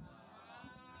himself.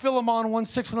 Philemon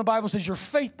 1:6 in the Bible says, your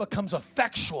faith becomes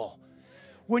effectual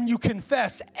when you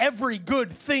confess every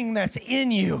good thing that's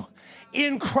in you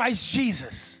in Christ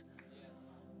Jesus.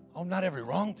 Oh, not every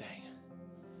wrong thing.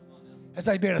 As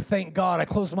I began to thank God, I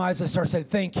closed my eyes and I started saying,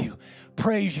 thank you,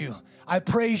 praise you. I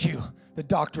praise you. The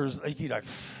doctor's like,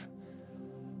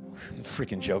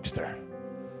 Freaking jokester.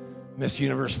 Miss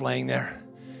Universe laying there.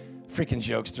 Freaking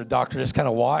jokester. Doctor just kind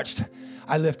of watched.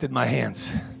 I lifted my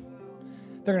hands.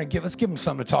 They're going to let's give them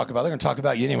something to talk about. They're going to talk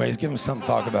about you anyways. Give them something to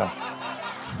talk about.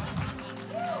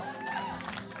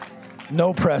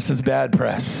 No press is bad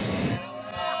press.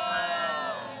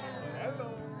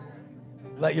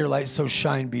 Let your light so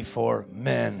shine before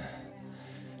men.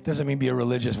 Doesn't mean be a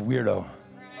religious weirdo.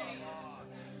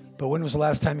 But when was the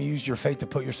last time you used your faith to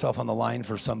put yourself on the line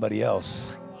for somebody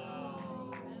else?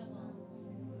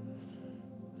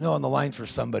 No, on the line for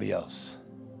somebody else.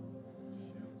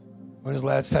 When was the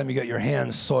last time you got your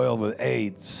hands soiled with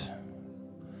AIDS?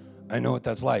 I know what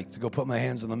that's like, to go put my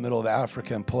hands in the middle of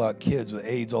Africa and pull out kids with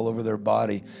AIDS all over their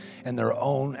body, and their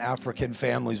own African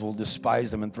families will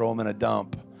despise them and throw them in a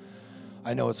dump.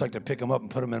 I know it's like to pick them up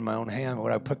and put them in my own hand.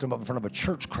 When I picked them up in front of a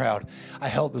church crowd, I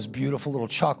held this beautiful little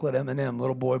chocolate M&M,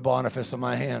 little boy Boniface in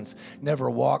my hands. Never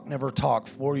walked, never talked,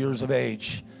 4 years of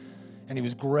age. And he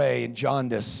was gray and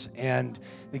jaundice, and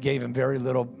they gave him very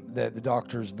little, the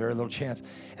doctors, very little chance.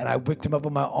 And I picked him up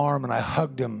on my arm, and I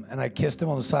hugged him, and I kissed him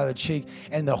on the side of the cheek,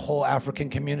 and the whole African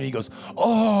community goes,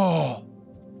 oh,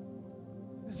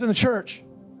 this is in the church.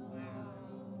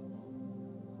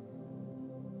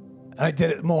 And I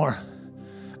did it more.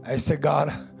 I said,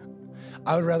 God,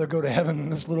 I would rather go to heaven than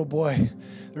this little boy.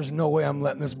 There's no way I'm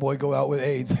letting this boy go out with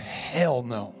AIDS. Hell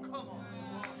no.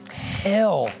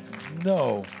 Hell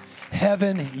no.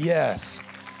 Heaven, yes.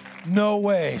 No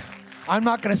way. I'm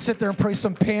not going to sit there and pray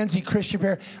some pansy Christian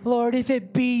prayer. Lord, if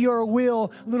it be your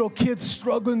will, little kids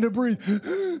struggling to breathe.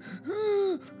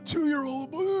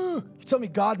 2-year-old. You tell me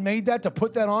God made that to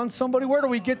put that on somebody? Where do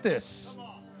we get this?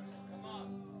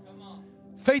 Come on.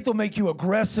 Faith will make you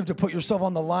aggressive to put yourself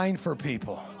on the line for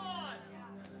people.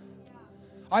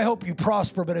 I hope you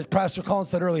prosper, but as Pastor Colin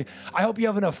said earlier, I hope you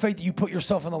have enough faith that you put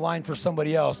yourself on the line for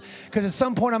somebody else. Because at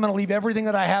some point, I'm going to leave everything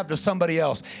that I have to somebody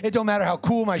else. It don't matter how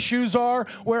cool my shoes are,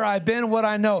 where I've been, what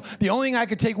I know. The only thing I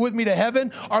could take with me to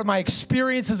heaven are my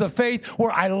experiences of faith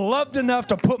where I loved enough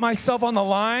to put myself on the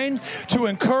line, to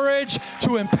encourage,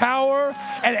 to empower.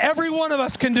 And every one of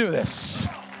us can do this.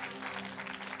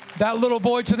 That little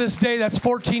boy to this day, that's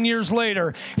 14 years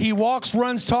later, he walks,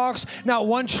 runs, talks, not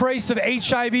one trace of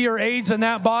HIV or AIDS in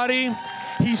that body.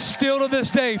 He's still to this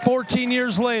day, 14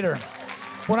 years later.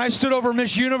 When I stood over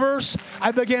Miss Universe, I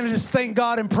began to just thank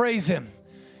God and praise Him.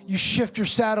 You shift your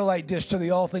satellite dish to the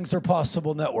All Things Are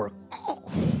Possible network.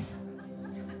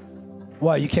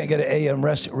 Why? You can't get an AM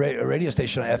radio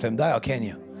station on FM dial, can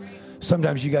you?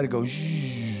 Sometimes you got to go.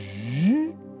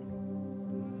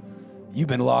 You've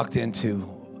been locked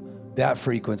into that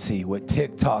frequency, what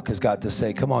TikTok has got to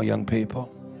say. Come on, young people.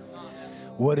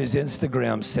 What is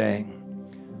Instagram saying?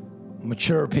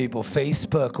 Mature people,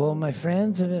 Facebook. Well, my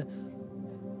friends.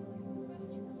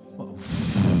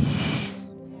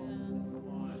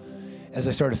 As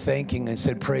I started thanking and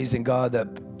said, praising God,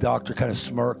 that doctor kind of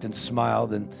smirked and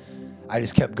smiled, and I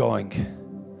just kept going.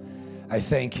 I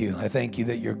thank you. I thank you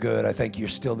that you're good. I thank you you're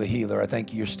still the healer. I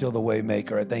thank you you're still the way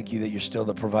maker. I thank you that you're still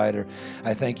the provider.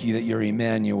 I thank you that you're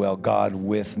Emmanuel, God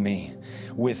with me.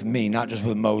 With me, not just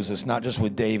with Moses, not just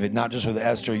with David, not just with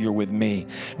Esther, you're with me.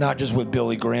 Not just with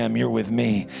Billy Graham, you're with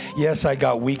me. Yes, I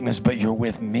got weakness, but you're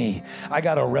with me. I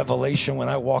got a revelation when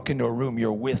I walk into a room,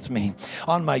 you're with me.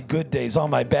 On my good days, on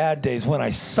my bad days, when I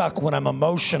suck, when I'm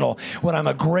emotional, when I'm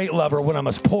a great lover, when I'm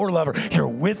a poor lover, you're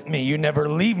with me. You never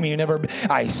leave me. You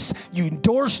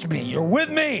endorsed me. You're with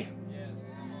me.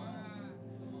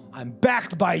 I'm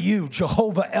backed by you,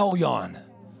 Jehovah Elyon.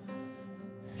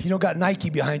 You don't got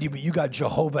Nike behind you, but you got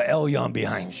Jehovah Elyon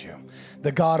behind you,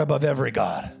 the God above every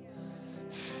God.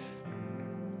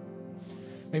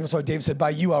 Maybe that's why David said,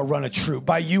 by you I'll run a troop.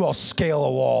 By you I'll scale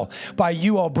a wall. By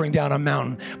you I'll bring down a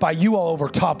mountain. By you I'll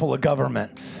overtopple a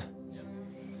government.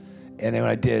 And then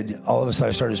when I did, all of a sudden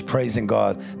I started just praising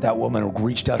God. That woman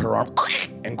reached out her arm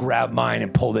and grabbed mine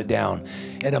and pulled it down.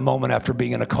 In a moment after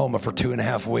being in a coma for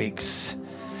 2.5 weeks,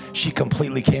 she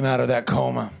completely came out of that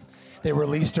coma. They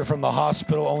released her from the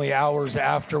hospital only hours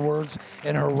afterwards,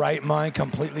 and her right mind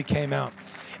completely came out.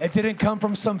 It didn't come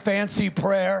from some fancy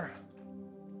prayer.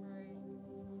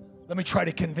 Let me try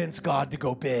to convince God to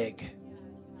go big.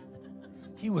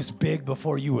 He was big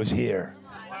before you was here.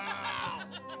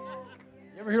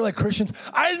 You ever hear like Christians,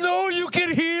 I know you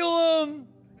can heal him.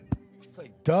 It's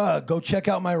like, duh, go check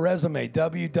out my resume,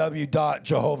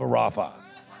 www.jehovah-rapha.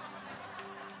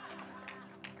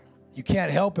 You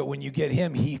can't help it. When you get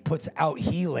him, he puts out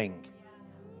healing.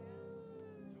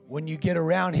 When you get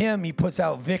around him, he puts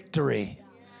out victory.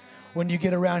 When you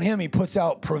get around him, he puts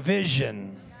out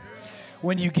provision.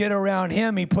 When you get around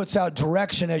him, he puts out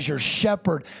direction as your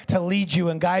shepherd to lead you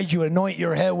and guide you, anoint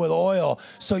your head with oil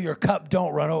so your cup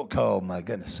don't run out. Oh, my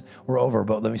goodness. We're over,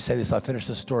 but let me say this. I'll finish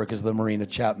this story because the Marina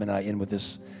Chapman and I end with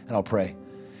this, and I'll pray.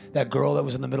 That girl that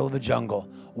was in the middle of the jungle,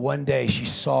 one day she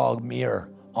saw a mirror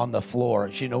on the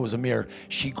floor. She didn't know it was a mirror.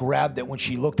 She grabbed it. When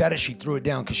she looked at it, she threw it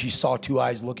down because she saw two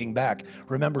eyes looking back.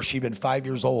 Remember, she'd been 5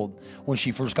 years old when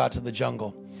she first got to the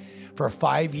jungle. For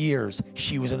 5 years,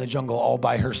 she was in the jungle all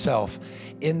by herself.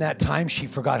 In that time, she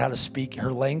forgot how to speak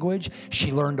her language.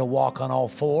 She learned to walk on all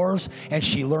fours, and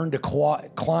she learned to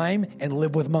climb and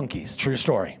live with monkeys. True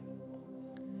story.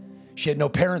 She had no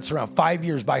parents around. 5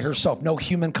 years by herself, no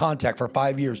human contact for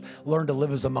 5 years. Learned to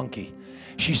live as a monkey.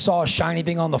 She saw a shiny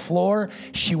thing on the floor.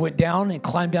 She went down and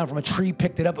climbed down from a tree,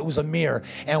 picked it up. It was a mirror.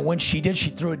 And when she did, she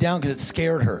threw it down because it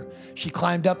scared her. She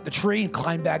climbed up the tree and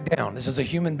climbed back down. This is a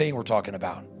human being we're talking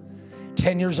about.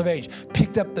 10 years of age,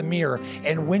 picked up the mirror.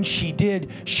 And when she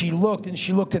did, she looked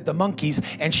at the monkeys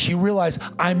and she realized,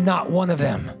 I'm not one of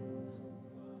them.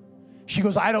 She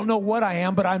goes, I don't know what I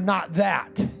am, but I'm not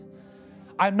that.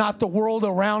 I'm not the world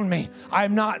around me.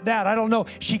 I'm not that. I don't know.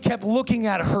 She kept looking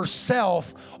at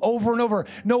herself over and over.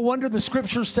 No wonder the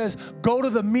scripture says, go to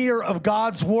the mirror of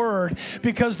God's word,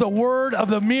 because the word of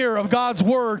the mirror of God's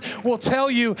word will tell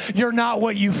you you're not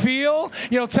what you feel.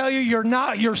 It'll tell you you're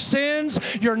not your sins.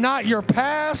 You're not your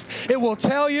past. It will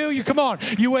tell you, come on,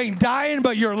 you ain't dying,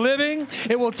 but you're living.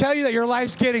 It will tell you that your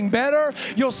life's getting better.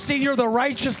 You'll see you're the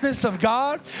righteousness of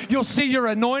God. You'll see you're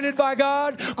anointed by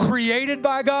God, created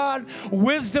by God,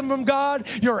 wisdom from God.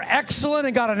 You're excellent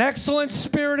and got an excellent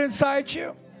spirit inside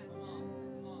you.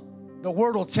 The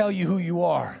word will tell you who you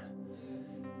are.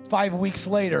 5 weeks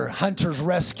later, hunters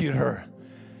rescued her.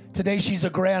 Today, she's a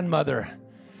grandmother.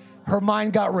 Her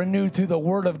mind got renewed through the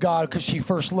word of God because she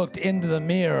first looked into the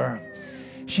mirror.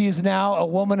 She is now a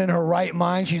woman in her right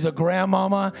mind. She's a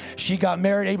grandmama. She got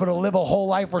married, able to live a whole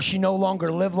life where she no longer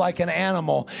lived like an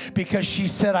animal, because she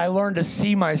said, I learned to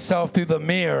see myself through the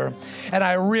mirror and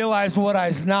I realized what I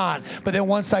was not. But then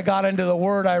once I got into the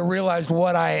word, I realized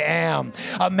what I am.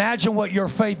 Imagine what your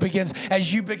faith begins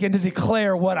as you begin to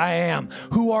declare what I am.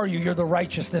 Who are you? You're the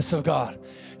righteousness of God.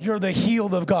 You're the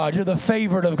healed of God. You're the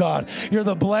favored of God. You're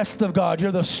the blessed of God.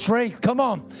 You're the strength. Come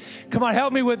on,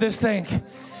 help me with this thing.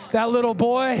 That little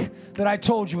boy that I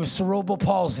told you with cerebral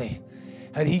palsy,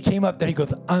 and he came up there, he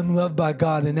goes, I'm loved by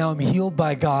God, and now I'm healed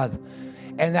by God.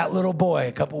 And that little boy,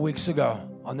 a couple weeks ago,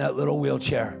 on that little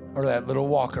wheelchair, or that little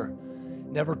walker,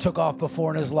 never took off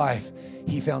before in his life.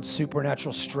 He found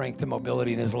supernatural strength and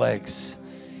mobility in his legs.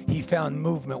 He found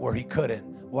movement where he couldn't.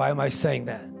 Why am I saying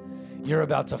that? You're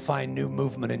about to find new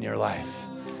movement in your life.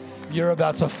 You're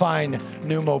about to find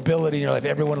new mobility in your life.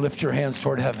 Everyone lift your hands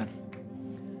toward heaven.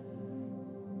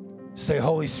 Say,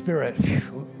 Holy Spirit,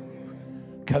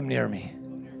 come near me.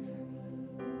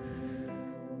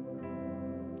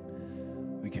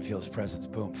 We can feel his presence,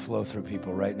 boom, flow through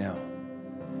people right now.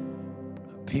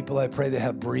 People, I pray that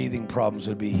have breathing problems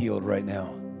would be healed right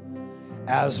now.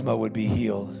 Asthma would be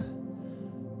healed.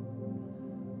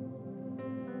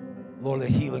 Lord, the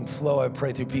healing flow, I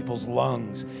pray through people's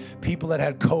lungs. People that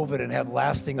had COVID and have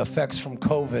lasting effects from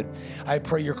COVID, I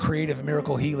pray your creative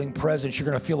miracle healing presence. You're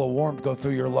going to feel a warmth go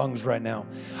through your lungs right now.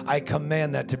 I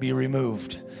command that to be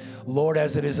removed. Lord,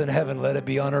 as it is in heaven, let it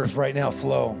be on earth right now,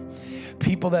 flow.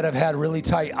 People that have had really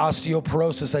tight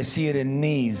osteoporosis, I see it in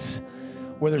knees,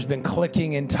 where there's been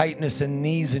clicking and tightness in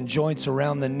knees and joints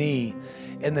around the knee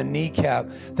and the kneecap.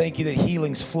 Thank you that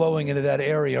healing's flowing into that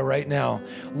area right now.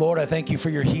 Lord, I thank you for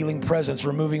your healing presence,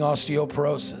 removing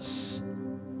osteoporosis.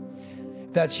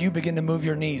 If that's you, begin to move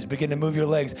your knees, begin to move your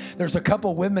legs. There's a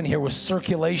couple women here with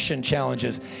circulation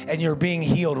challenges, and you're being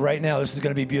healed right now. This is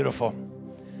going to be beautiful.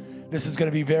 This is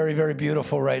going to be very, very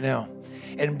beautiful right now.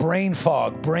 And brain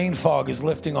fog is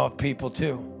lifting off people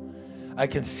too. I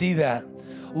can see that.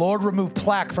 Lord, remove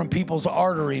plaque from people's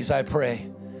arteries, I pray.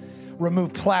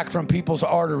 Remove plaque from people's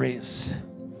arteries.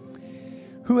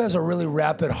 Who has a really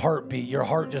rapid heartbeat? Your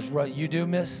heart just run. You do,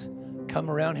 miss? Come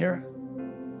around here.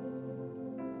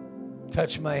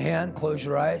 Touch my hand. Close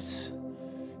your eyes.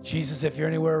 Jesus, if you're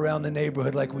anywhere around the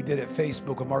neighborhood like we did at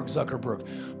Facebook with Mark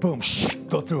Zuckerberg, boom,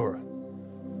 go through her.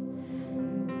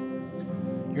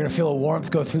 You're going to feel a warmth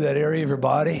go through that area of your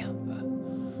body.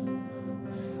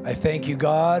 I thank you,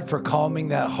 God, for calming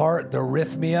that heart, the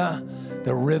arrhythmia,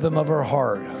 the rhythm of her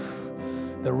heart.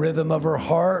 The rhythm of her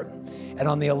heart, and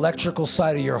on the electrical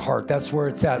side of your heart, that's where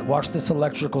it's at. Watch this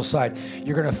electrical side.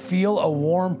 You're going to feel a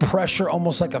warm pressure,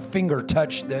 almost like a finger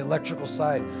touch the electrical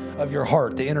side of your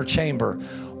heart, the inner chamber.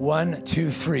 1, 2,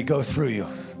 3, go through you.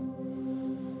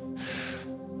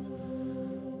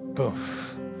 Boom.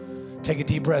 Take a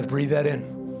deep breath. Breathe that in.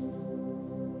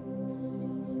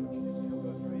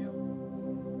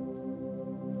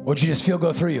 What'd you just feel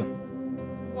go through you?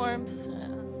 Warmth.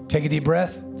 Take a deep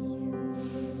breath.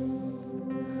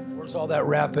 Where's all that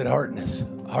rapid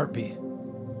heartbeat?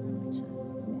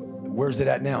 Where's it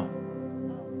at now?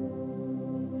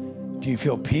 Do you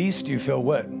feel peace? Do you feel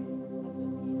what?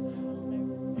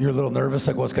 You're a little nervous,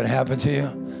 like what's going to happen to you?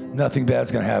 Nothing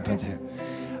bad's going to happen to you.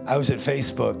 I was at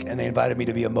Facebook, and they invited me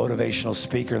to be a motivational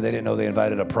speaker. They didn't know they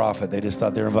invited a prophet. They just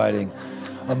thought they were inviting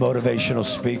a motivational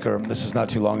speaker. This is not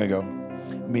too long ago.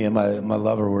 Me and my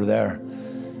lover were there.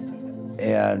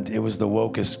 And it was the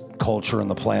wokest culture on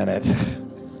the planet.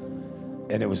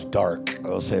 And it was dark.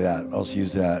 I'll say that. I'll just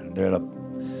use that. There had a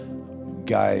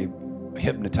guy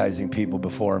hypnotizing people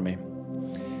before me.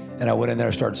 And I went in there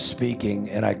and started speaking,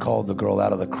 and I called the girl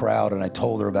out of the crowd, and I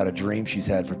told her about a dream she's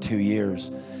had for 2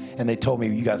 years. And they told me,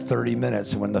 you got 30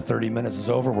 minutes, and when the 30 minutes is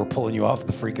over, we're pulling you off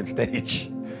the freaking stage,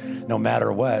 no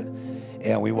matter what.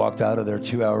 And we walked out of there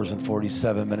 2 hours and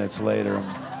 47 minutes later.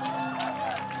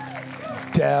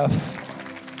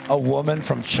 Deaf, a woman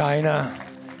from China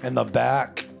in the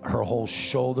back, her whole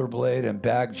shoulder blade and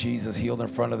back, Jesus healed in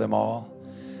front of them all.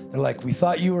 They're like, we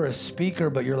thought you were a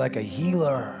speaker, but you're like a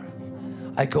healer.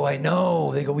 I go, I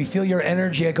know. They go, we feel your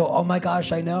energy. I go, oh my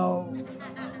gosh, I know.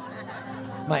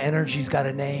 My energy's got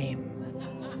a name.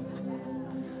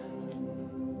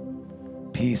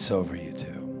 Peace over you too.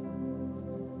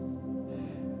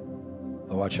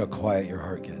 Oh, watch how quiet your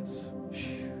heart gets.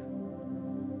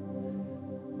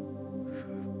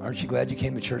 Aren't you glad you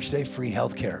came to church today? Free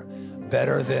healthcare.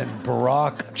 Better than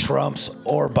Barack, Trump's,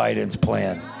 or Biden's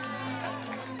plan.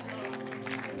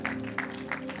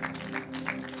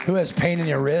 Who has pain in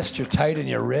your wrist? You're tight in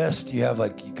your wrist. You have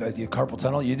you carpal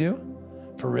tunnel? You do?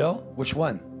 For real? Which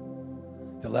one?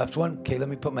 The left one? Okay, let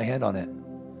me put my hand on it.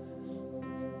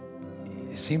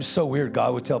 It seems so weird.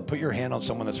 God would put your hand on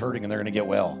someone that's hurting and they're going to get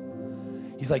well.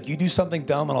 He's like, you do something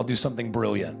dumb and I'll do something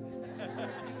brilliant.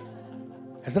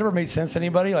 Has that ever made sense to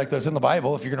anybody? Like that's in the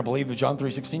Bible. If you're going to believe John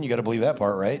 3:16, you got to believe that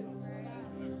part, right?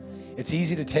 It's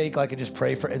easy to take and just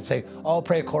pray for and say, oh, I'll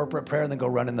pray a corporate prayer and then go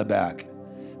run in the back.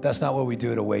 That's not what we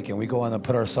do at Awaken. We go on and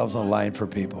put ourselves on the line for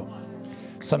people.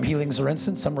 Some healings are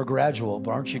instant, some are gradual,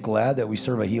 but aren't you glad that we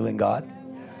serve a healing God?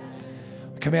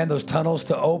 We command those tunnels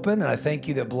to open, and I thank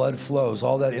you that blood flows,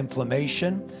 all that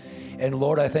inflammation. And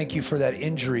Lord, I thank you for that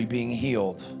injury being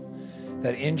healed.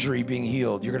 That injury being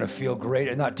healed. You're going to feel great,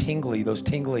 and not tingly, those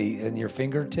tingly in your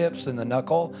fingertips and the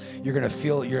knuckle. You're going to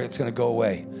feel it's going to go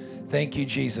away. Thank you,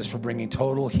 Jesus, for bringing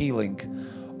total healing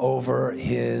over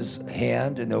his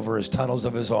hand and over his tunnels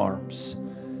of his arms.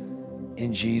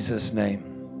 In Jesus' name.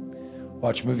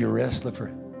 Watch, move your wrist, Lipper.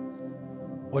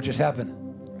 What just happened?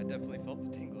 I definitely felt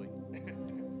the tingling.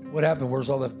 What happened? Where's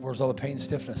all the pain and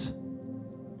stiffness?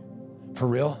 For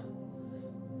real?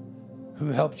 Who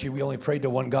helped you? We only prayed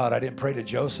to one God. I didn't pray to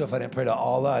Joseph. I didn't pray to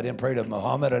Allah. I didn't pray to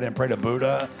Muhammad. I didn't pray to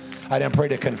Buddha. I didn't pray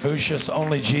to Confucius.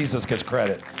 Only Jesus gets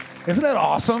credit. Isn't that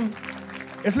awesome?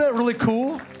 Isn't that really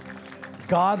cool?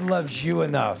 God loves you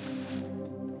enough.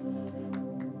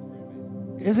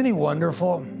 Isn't he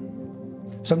wonderful?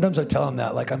 Sometimes I tell him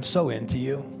that, like, I'm so into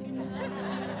you.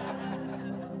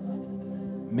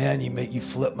 Man, you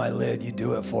flip my lid. You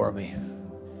do it for me.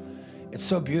 It's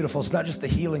so beautiful. It's not just the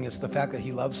healing. It's the fact that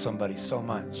he loves somebody so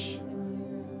much.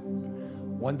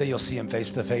 One day you'll see him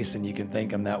face to face and you can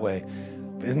thank him that way.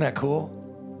 Isn't that cool?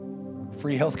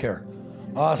 Free healthcare.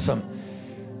 Awesome.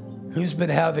 Who's been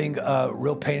having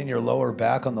real pain in your lower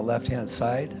back on the left-hand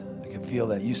side? I can feel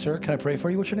that. You, sir, can I pray for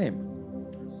you? What's your name?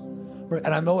 And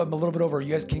I know I'm a little bit over.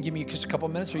 You guys can give me just a couple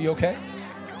minutes. Are you okay?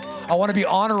 I want to be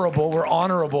honorable. We're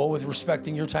honorable with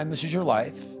respecting your time. This is your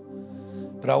life.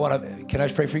 But I want to, can I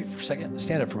just pray for you for a second?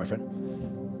 Stand up for my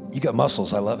friend. You got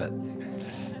muscles. I love it.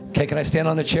 Okay, can I stand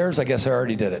on the chairs? I guess I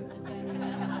already did it.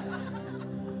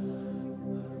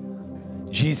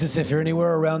 Jesus, if you're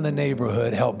anywhere around the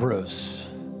neighborhood, help Bruce.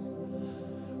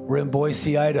 We're in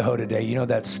Boise, Idaho today. You know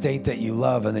that state that you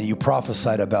love and that you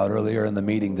prophesied about earlier in the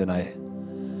meeting tonight.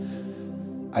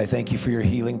 I thank you for your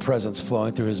healing presence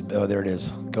flowing through his, oh, there it is.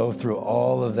 Go through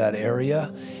all of that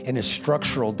area and his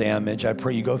structural damage. I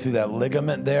pray you go through that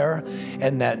ligament there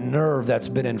and that nerve that's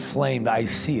been inflamed. I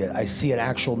see it. I see an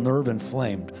actual nerve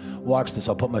inflamed. Watch this.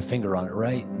 I'll put my finger on it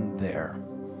right there.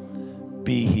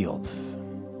 Be healed.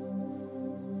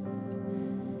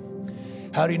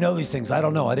 How do you know these things? I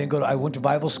don't know. I went to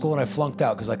Bible school and I flunked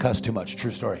out because I cussed too much.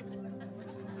 True story.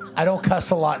 I don't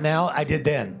cuss a lot now. I did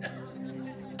then.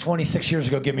 26 years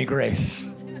ago, give me grace.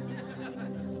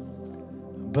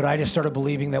 But I just started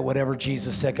believing that whatever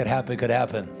Jesus said could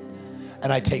happen.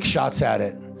 And I take shots at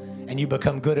it. And you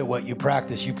become good at what you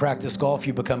practice. You practice golf,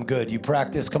 you become good. You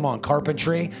practice, come on,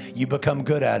 carpentry, you become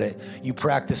good at it. You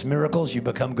practice miracles, you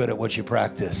become good at what you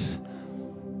practice.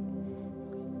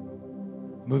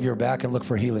 Move your back and look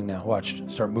for healing now. Watch,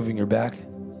 start moving your back.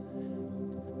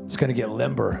 It's gonna get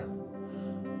limber.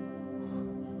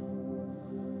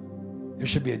 There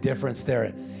should be a difference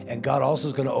there. And God also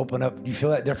is gonna open up. Do you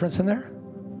feel that difference in there?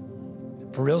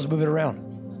 For reals, move it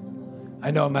around.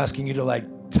 I know I'm asking you to like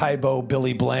Tybo,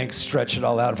 Billy Blank, stretch it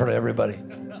all out in front of everybody.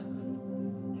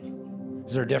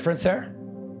 Is there a difference there?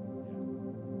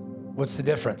 What's the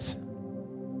difference?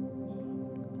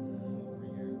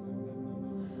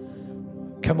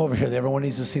 Come over here. Everyone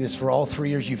needs to see this. For all 3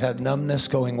 years, you've had numbness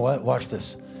going what? Watch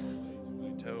this. My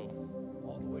toe.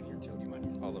 All the way to your toe. Do you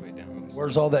mind? All the way down.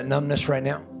 Where's all that numbness right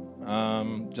now?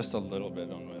 Just a little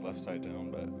bit on my left side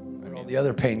down, but Where'd all the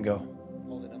other pain go?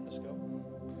 All the numbness go?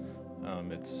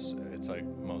 it's like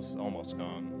almost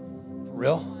gone. For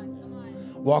real?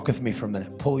 Walk with me for a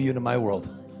minute. Pull you into my world.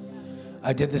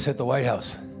 I did this at the White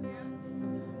House.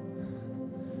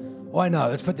 Why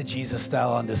not? Let's put the Jesus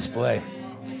style on display.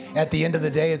 At the end of the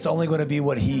day, it's only going to be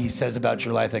what he says about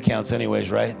your life that counts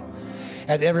anyways, right?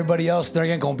 And everybody else, they're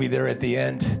ain't going to be there at the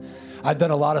end. I've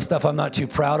done a lot of stuff I'm not too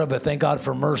proud of, but thank God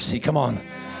for mercy. Come on.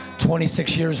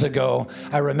 26 years ago,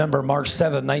 I remember March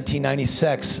 7th,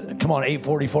 1996. Come on,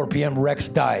 8:44 p.m., Rex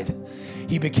died.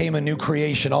 He became a new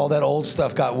creation. All that old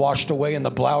stuff got washed away in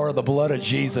the blower of the blood of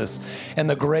Jesus and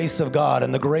the grace of God.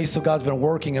 And the grace of God's been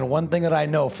working. And one thing that I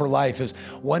know for life is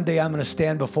one day I'm going to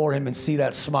stand before him and see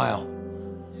that smile.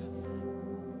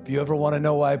 If you ever want to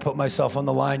know why I put myself on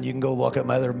the line, you can go look at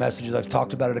my other messages. I've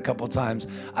talked about it a couple of times.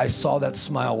 I saw that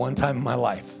smile one time in my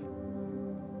life.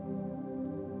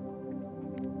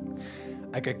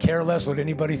 I could care less what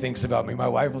anybody thinks about me. My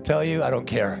wife will tell you, I don't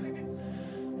care.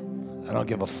 I don't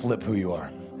give a flip who you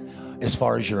are as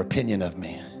far as your opinion of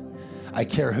me. I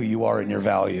care who you are and your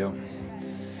value.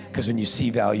 Because when you see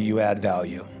value, you add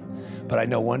value. But I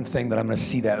know one thing, that I'm going to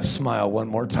see that smile one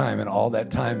more time, and all that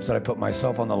times that I put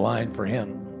myself on the line for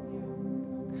him.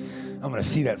 I'm going to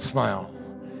see that smile.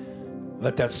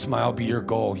 Let that smile be your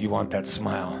goal. You want that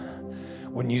smile.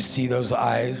 When you see those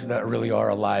eyes that really are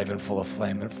alive and full of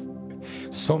flame, and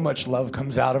so much love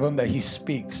comes out of him that he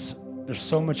speaks. There's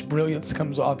so much brilliance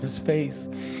comes off his face.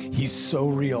 He's so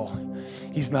real.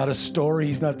 He's not a story.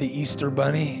 He's not the Easter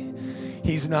bunny.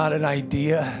 He's not an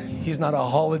idea. He's not a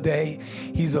holiday.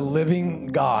 He's a living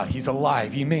God. He's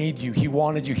alive. He made you. He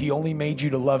wanted you. He only made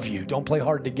you to love you. Don't play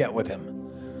hard to get with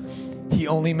him. He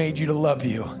only made you to love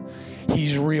you.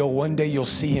 He's real. One day you'll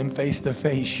see him face to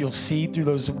face. You'll see through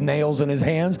those nails in his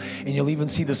hands, and you'll even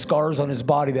see the scars on his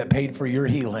body that paid for your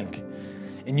healing.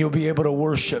 And you'll be able to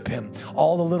worship him.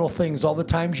 All the little things, all the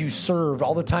times you serve,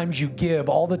 all the times you give,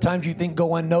 all the times you think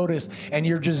go unnoticed, and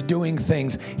you're just doing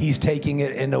things, he's taking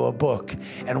it into a book.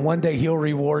 And one day he'll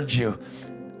reward you.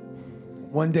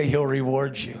 One day he'll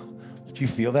reward you. Did you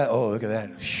feel that? Oh, look at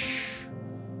that. Shh.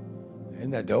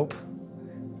 Isn't that dope?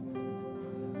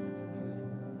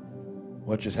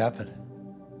 What just happened?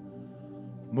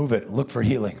 Move it. Look for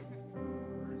healing.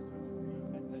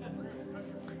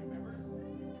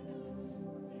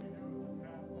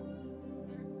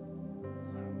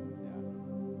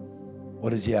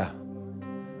 What is yeah?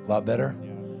 A lot better?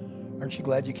 Aren't you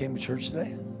glad you came to church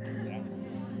today?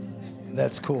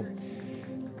 That's cool.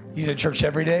 You at church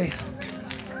every day?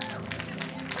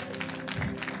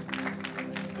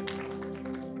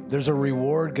 There's a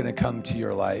reward going to come to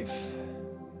your life.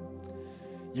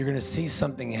 You're going to see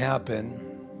something happen.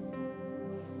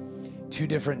 2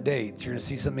 different dates. You're going to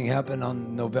see something happen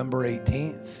on November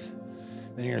 18th.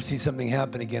 Then you're going to see something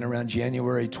happen again around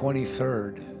January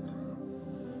 23rd.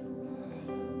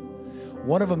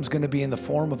 One of them's going to be in the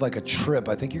form of like a trip.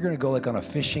 I think you're going to go like on a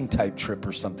fishing type trip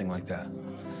or something like that.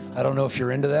 I don't know if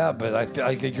you're into that, but I feel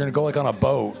like you're going to go like on a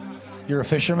boat. You're a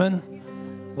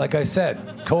fisherman? Like I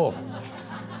said, cool.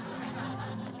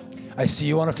 I see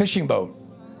you on a fishing boat.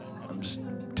 I'm just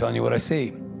telling you what I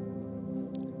see.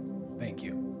 Thank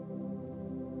you.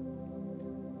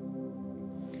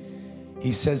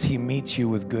 He says he meets you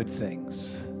with good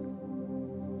things.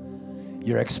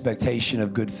 Your expectation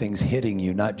of good things hitting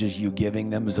you, not just you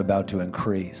giving them, is about to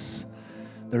increase.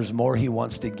 There's more he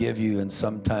wants to give you, and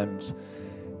sometimes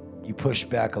you push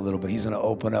back a little bit. He's going to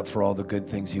open up for all the good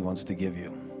things he wants to give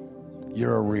you.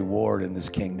 You're a reward in this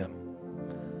kingdom.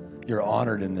 You're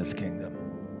honored in this kingdom.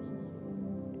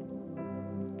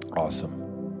 Awesome.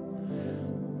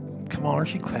 Come on,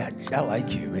 aren't you glad? I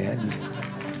like you, man.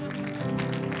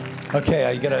 Okay,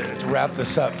 I got to wrap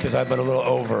this up because I've been a little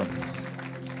over.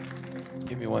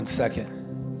 Give me 1 second.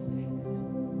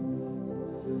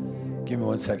 Give me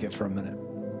 1 second for a minute.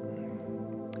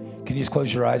 Can you just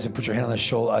close your eyes and put your hand on the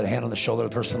shoulder, of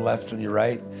the person left and your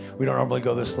right? We don't normally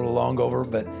go this little long over,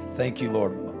 but thank you,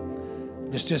 Lord.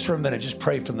 Just for a minute, just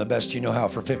pray from the best you know how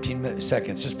for 15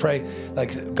 seconds. Just pray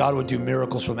like God would do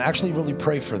miracles for them. Actually, really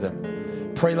pray for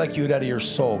them. Pray like you would out of your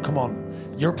soul. Come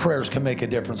on. Your prayers can make a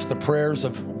difference. The prayers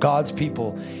of God's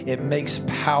people, it makes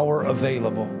power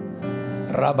available.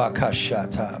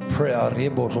 Rabakashata.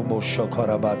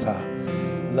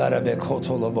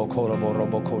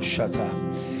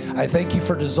 I thank you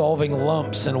for dissolving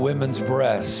lumps in women's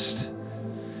breast.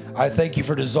 I thank you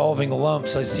for dissolving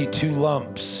lumps. I see 2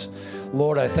 lumps.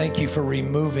 Lord, I thank you for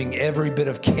removing every bit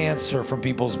of cancer from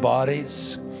people's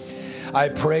bodies. I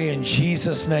pray in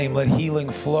Jesus' name, let healing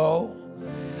flow.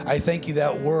 I thank you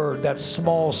that word, that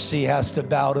small c has to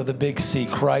bow to the big C,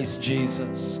 Christ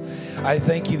Jesus. I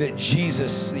thank you that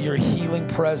Jesus, your healing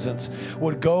presence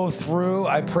would go through.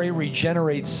 I pray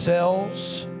regenerate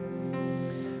cells,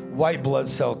 white blood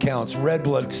cell counts, red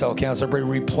blood cell counts. I pray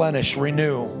replenish,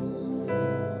 renew.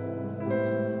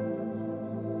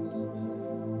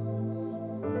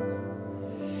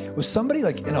 Was somebody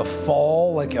like in a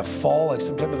fall, like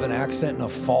some type of an accident in a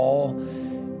fall,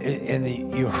 and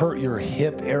you hurt your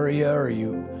hip area or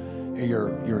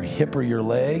your hip or your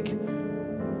leg?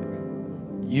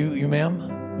 You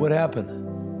ma'am? What happened?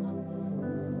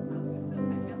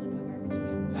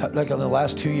 Like in the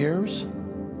last 2 years?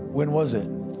 When was it?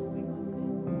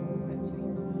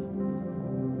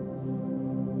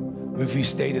 If you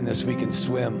stayed in this week and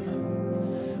swim.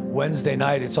 Wednesday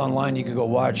night, it's online. You can go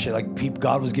watch it. Like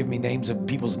God was giving me names of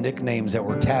people's nicknames that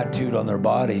were tattooed on their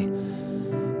body,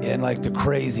 and like the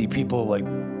crazy people, like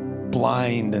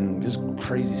blind and just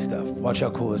crazy stuff. Watch how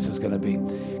cool this is going to be.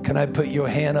 Can I put your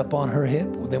hand up on her hip?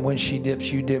 Then when she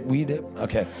dips, you dip, we dip.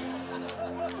 Okay,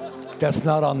 that's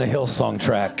not on the Hillsong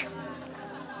track.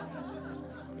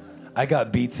 I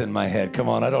got beats in my head. Come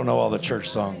on, I don't know all the church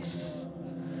songs.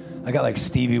 I got like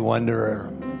Stevie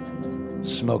Wonder,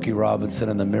 Smokey Robinson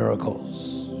and the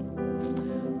Miracles,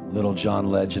 Little John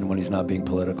Legend when he's not being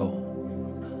political.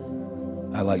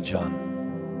 I like John.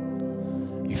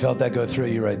 You felt that go through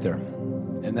you right there.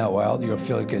 Isn't that wild? You'll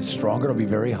feel it get stronger. It'll be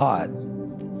very hot,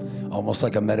 almost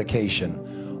like a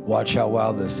medication. Watch how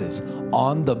wild this is.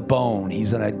 On the bone,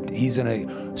 he's gonna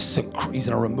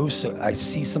remove. I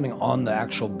see something on the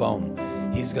actual bone.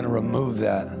 He's gonna remove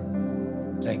that.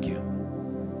 Thank you.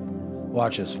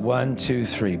 Watch this. 1, 2,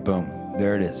 3. Boom.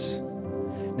 There it is.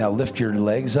 Now lift your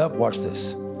legs up. Watch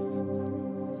this.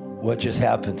 What just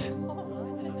happened?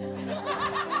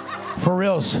 For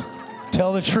reals.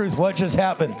 Tell the truth. What just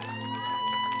happened?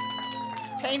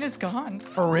 Pain is gone.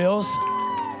 For reals?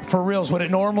 For reals. Would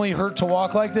it normally hurt to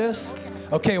walk like this?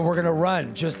 Okay, we're going to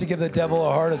run just to give the devil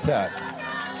a heart attack.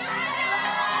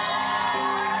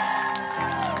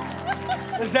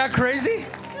 Is that crazy?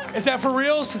 Is that for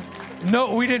reals?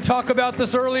 No, we didn't talk about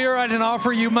this earlier. I didn't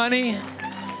offer you money.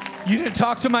 You didn't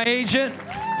talk to my agent.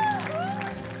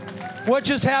 What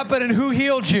just happened and who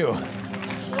healed you?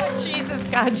 Jesus,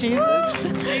 God, Jesus.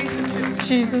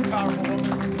 Jesus.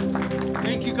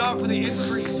 Thank you, God, for the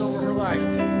increase over her life.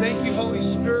 Thank you, Holy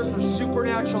Spirit, for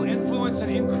supernatural influence and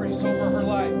increase over her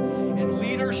life. And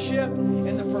leadership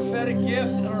and the prophetic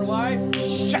gift in her life.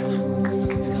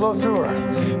 Flow through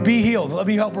her. Be healed. Let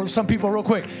me help some people real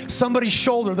quick. Somebody's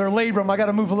shoulder, their labrum. I got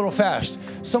to move a little fast.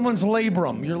 Someone's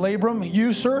labrum. Your labrum?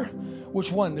 You, sir?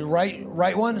 Which one? The right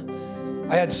one?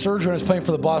 I had surgery when I was playing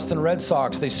for the Boston Red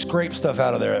Sox. They scrape stuff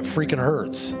out of there. It freaking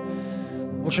hurts.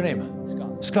 What's your name?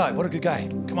 Scott. Scott, what a good guy.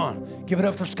 Come on. Give it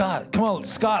up for Scott. Come on.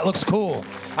 Scott looks cool.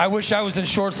 I wish I was in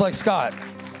shorts like Scott.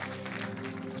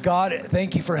 God,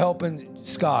 thank you for helping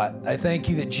Scott. I thank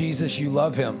you that Jesus, you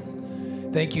love him.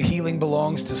 Thank you. Healing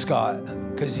belongs to Scott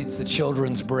because it's the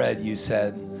children's bread, you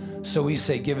said. So we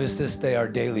say, give us this day our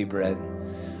daily bread.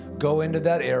 Go into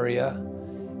that area,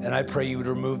 and I pray you would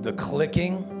remove the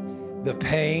clicking, the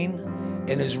pain,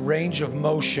 and his range of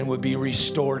motion would be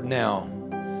restored now.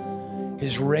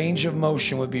 His range of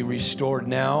motion would be restored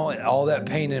now, and all that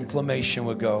pain and inflammation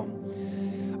would go.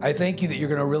 I thank you that you're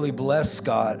going to really bless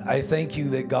Scott. I thank you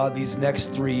that, God, these next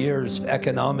 3 years,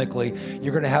 economically,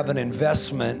 you're going to have an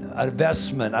investment. I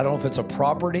don't know if it's a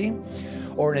property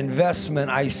or an investment,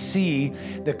 I see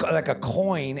like a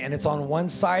coin, and it's on one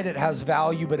side, it has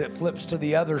value, but it flips to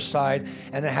the other side,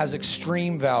 and it has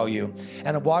extreme value.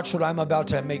 And watch what I'm about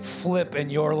to make flip in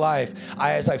your life.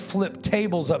 As I flip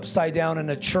tables upside down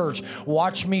in a church,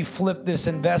 watch me flip this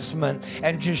investment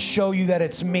and just show you that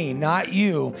it's me, not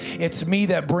you. It's me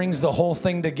that brings the whole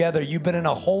thing together. You've been in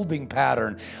a holding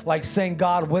pattern, like saying,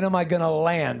 God, when am I going to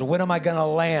land? When am I going to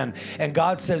land? And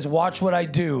God says, watch what I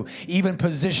do, even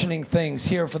positioning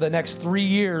things here for the next 3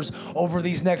 years. Over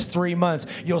these next 3 months,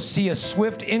 you'll see a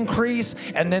swift increase,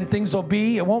 and then things will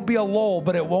be, it won't be a lull,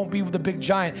 but it won't be the big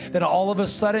giant. Then all of a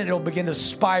sudden, it'll begin to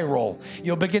spiral.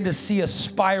 You'll begin to see a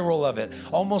spiral of it,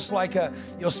 almost like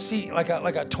you'll see like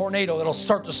a tornado that'll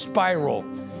start to spiral.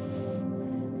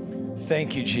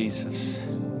 Thank you, Jesus.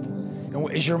 And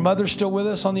is your mother still with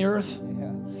us on the earth?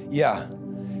 Yeah.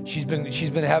 She's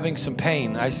been having some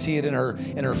pain. I see it in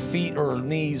her feet or her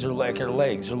knees or like her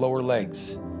legs, her lower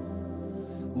legs.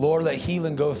 Lord, let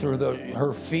healing go through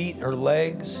her feet, her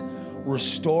legs.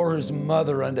 Restore his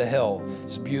mother unto health.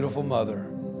 This beautiful mother.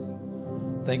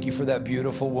 Thank you for that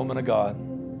beautiful woman of God.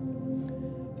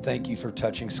 Thank you for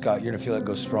touching Scott. You're going to feel it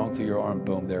go strong through your arm.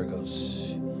 Boom, there it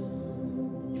goes.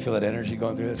 You feel that energy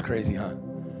going through? That's crazy, huh?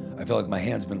 I feel like my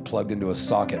hand's been plugged into a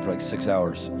socket for like 6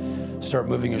 hours. Start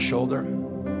moving your shoulder.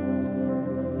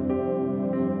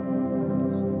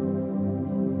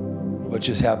 What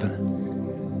just happened?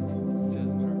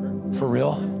 For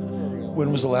real?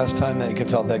 When was the last time that you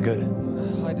felt that good?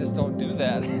 I just don't do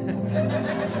that.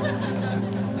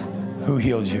 Who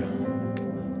healed you?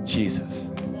 Jesus.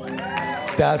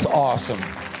 That's awesome.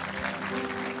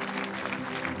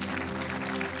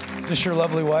 Is this your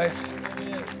lovely wife?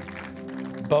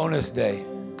 Bonus day.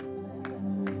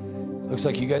 Looks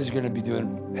like you guys are going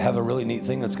to have a really neat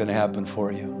thing that's going to happen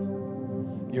for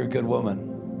you. You're a good woman.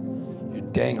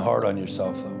 You're dang hard on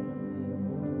yourself, though.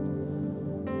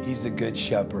 He's a good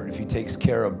shepherd. If he takes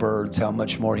care of birds, how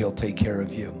much more he'll take care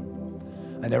of you.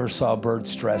 I never saw a bird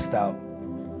stressed out.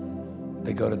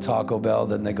 They go to Taco Bell,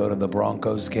 then they go to the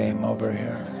Broncos game over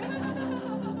here.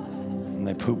 And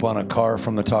they poop on a car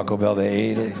from the Taco Bell, they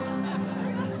ate it.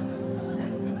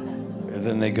 And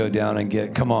then they go down and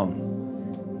get, come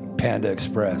on, Panda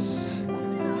Express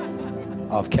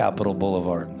off Capitol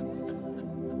Boulevard.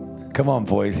 Come on,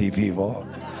 Boise people.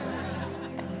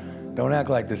 Don't act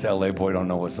like this LA boy don't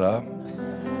know what's up.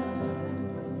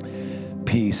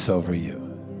 Peace over you.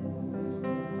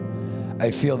 I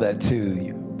feel that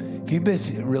too. If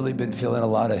you've really been feeling a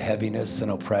lot of heaviness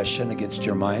and oppression against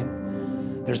your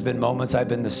mind, there's been moments I've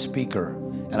been the speaker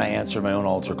and I answer my own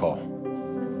altar call.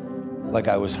 Like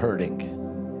I was hurting.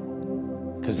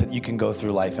 Because you can go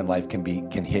through life and life can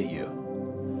hit you.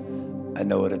 I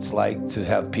know what it's like to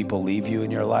have people leave you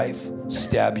in your life,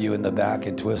 stab you in the back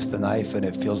and twist the knife, and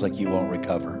it feels like you won't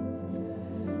recover.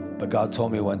 But God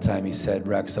told me one time, he said,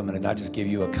 Rex, I'm going to not just give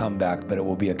you a comeback, but it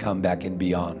will be a comeback and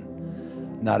beyond.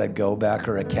 Not a go back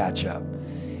or a catch up.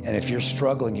 And if you're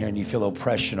struggling here and you feel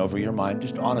oppression over your mind,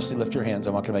 just honestly lift your hands.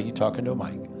 I'm not going to make you talk into a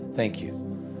mic. Thank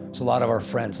you. It's a lot of our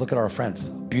friends. Look at our friends.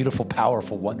 Beautiful,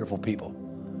 powerful, wonderful people.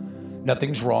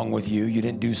 Nothing's wrong with you. You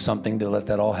didn't do something to let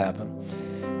that all happen.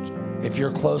 If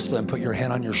you're close to them, put your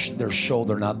hand on their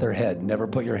shoulder, not their head. Never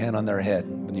put your hand on their head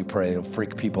when you pray. It'll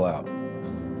freak people out.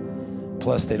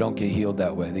 Plus, they don't get healed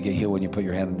that way. They get healed when you put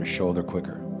your hand on their shoulder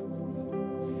quicker.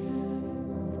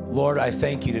 Lord, I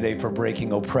thank you today for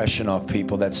breaking oppression off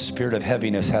people. That spirit of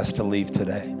heaviness has to leave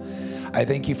today. I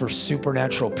thank you for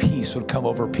supernatural peace would come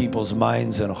over people's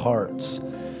minds and hearts.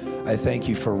 I thank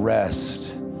you for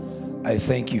rest. I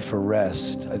thank you for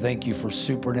rest. I thank you for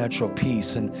supernatural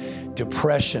peace and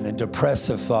depression and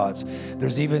depressive thoughts.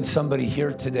 There's even somebody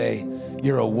here today,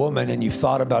 you're a woman and you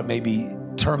thought about maybe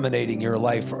terminating your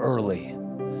life early.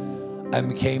 I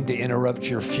came to interrupt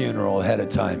your funeral ahead of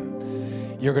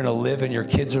time. You're going to live and your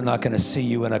kids are not going to see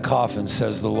you in a coffin,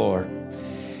 says the Lord.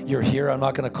 You're here. I'm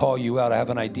not going to call you out. I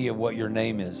have an idea of what your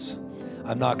name is.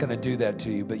 I'm not going to do that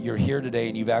to you, but you're here today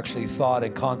and you've actually thought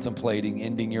and contemplating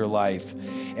ending your life,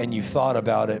 and you've thought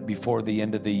about it before the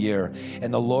end of the year.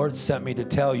 And the Lord sent me to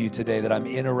tell you today that I'm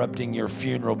interrupting your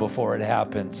funeral before it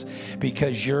happens,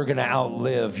 because you're going to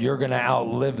outlive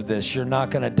this. You're not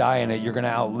going to die in it. You're going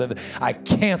to outlive it. I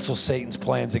cancel Satan's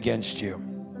plans against you.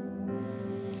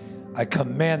 I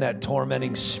command that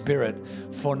tormenting spirit,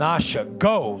 Phonasha,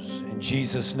 goes in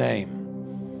Jesus' name.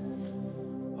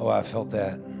 Oh, I felt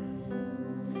that.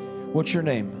 What's your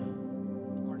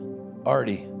name?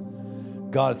 Artie.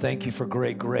 God, thank you for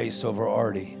great grace over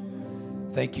Artie.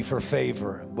 Thank you for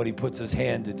favor, what he puts his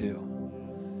hand to do.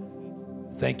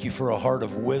 Thank you for a heart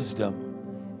of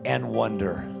wisdom and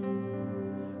wonder.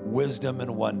 Wisdom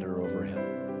and wonder over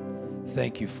him.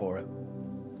 Thank you for it.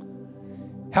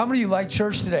 How many of you like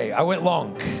church today? I went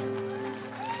long.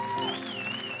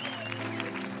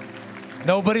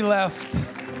 Nobody left.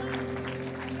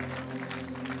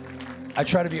 I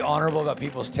try to be honorable about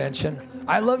people's tension.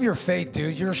 I love your faith,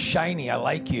 dude. You're shiny. I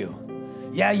like you.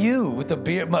 Yeah, you with the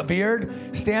beard, my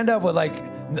beard. Stand up with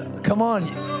come on.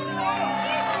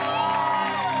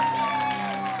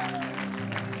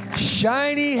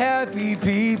 Shiny, happy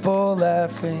people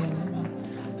laughing.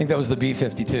 I think that was the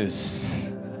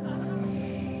B-52s.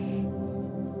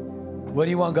 What do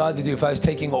you want God to do? If I was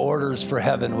taking orders for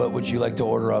heaven, what would you like to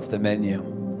order off the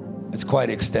menu? It's quite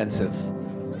extensive.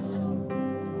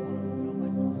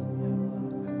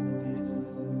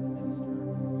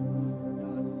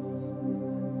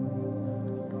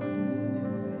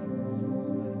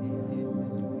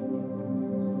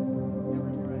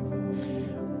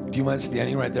 Do you mind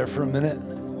standing right there for a minute?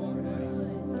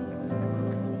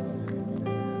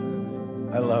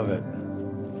 I love it.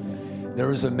 There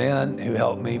was a man who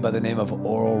helped me by the name of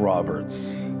Oral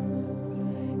Roberts.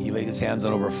 He laid his hands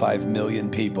on over 5 million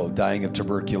people dying of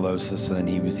tuberculosis, and then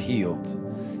he was healed.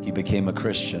 He became a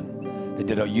Christian. They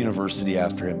did a university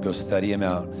after him. Go study him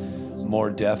out. More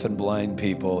deaf and blind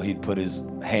people he'd put his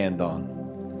hand on.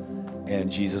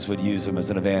 And Jesus would use him as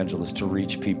an evangelist to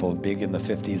reach people big in the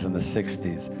 50s and the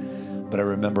 60s. But I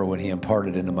remember when he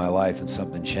imparted into my life and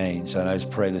something changed. And I just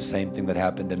pray the same thing that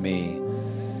happened to me,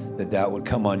 that would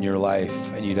come on your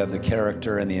life and you'd have the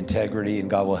character and the integrity, and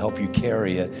God will help you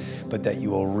carry it, but that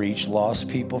you will reach lost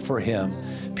people for him.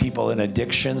 People in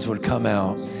addictions would come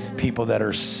out, people that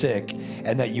are sick,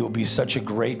 and that you will be such a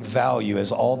great value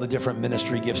as all the different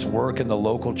ministry gifts work in the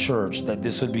local church, that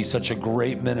this would be such a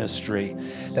great ministry,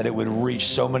 that it would reach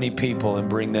so many people and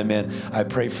bring them in. I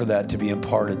pray for that to be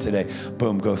imparted today.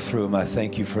 Boom, go through them. I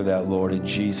thank you for that, Lord, in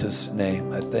Jesus'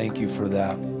 name. I thank you for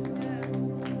that.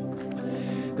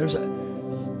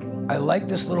 I like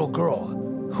this little girl.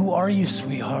 Who are you,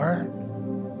 sweetheart?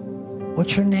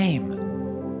 What's your name?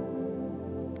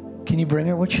 Can you bring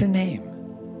her? What's your name?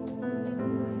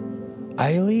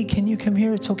 Eiley, can you come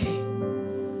here? It's okay.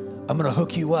 I'm going to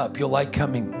hook you up. You'll like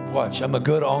coming. Watch, I'm a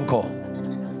good uncle.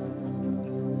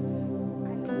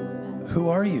 Who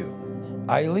are you?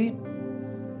 Eiley?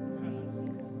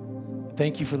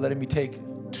 Thank you for letting me take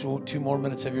two more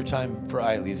minutes of your time for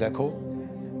Eiley. Is that cool?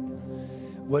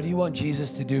 What do you want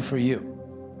Jesus to do for you?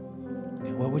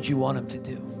 And what would you want him to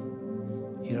do?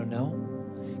 You don't know?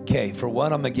 Okay, for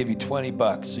one, I'm going to give you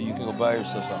 $20 so you can go buy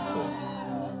yourself something cool.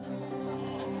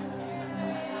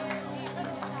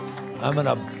 I'm going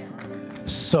to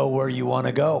sow where you want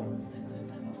to go.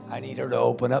 I need her to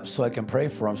open up so I can pray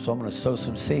for him, so I'm going to sow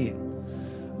some seed.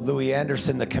 Louis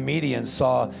Anderson, the comedian,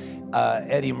 saw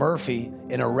Eddie Murphy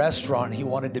in a restaurant. He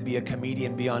wanted to be a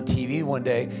comedian, be on TV one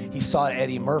day. He saw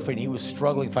Eddie Murphy and he was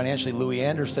struggling financially. Louis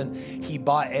Anderson, he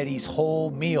bought Eddie's whole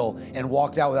meal and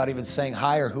walked out without even saying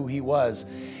hi or who he was.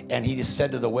 And he just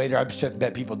said to the waiter, I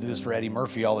bet people do this for Eddie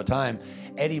Murphy all the time.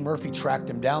 Eddie Murphy tracked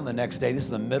him down the next day. This is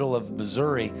the middle of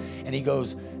Missouri. And he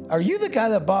goes, are you the guy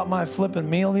that bought my flipping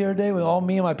meal the other day with all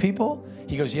me and my people?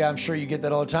 He goes, yeah, I'm sure you get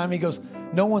that all the time. He goes,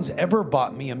 no one's ever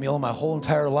bought me a meal in my whole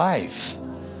entire life.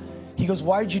 He goes,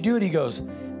 why'd you do it? He goes,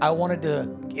 I wanted to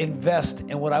invest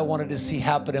in what I wanted to see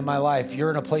happen in my life. You're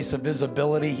in a place of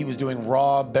visibility. He was doing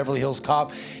Raw, Beverly Hills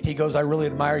Cop. He goes, I really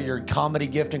admire your comedy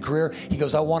gift and career. He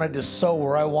goes, I wanted to sow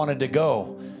where I wanted to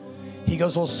go. He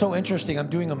goes, well, it's so interesting. I'm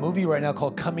doing a movie right now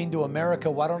called Coming to America.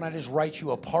 Why don't I just write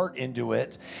you a part into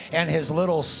it? And his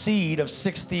little seed of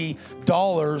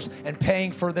 $60 and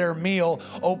paying for their meal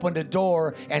opened a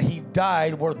door, and he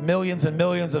died worth millions and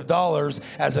millions of dollars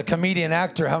as a comedian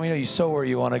actor. How many know you sow where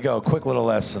you want to go? Quick little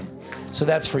lesson. So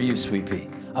that's for you, Sweet Pea.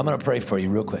 I'm going to pray for you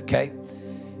real quick, okay?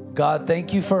 God,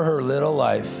 thank you for her little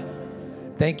life.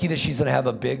 Thank you that she's going to have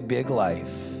a big, big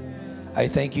life. I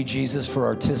thank you, Jesus, for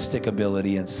artistic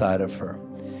ability inside of her.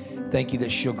 Thank you that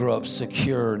she'll grow up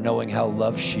secure, knowing how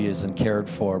loved she is and cared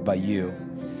for by you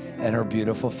and her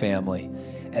beautiful family.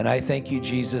 And I thank you,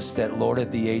 Jesus, that, Lord, at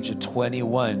the age of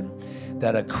 21,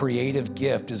 that a creative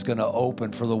gift is going to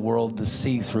open for the world to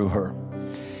see through her.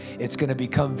 It's going to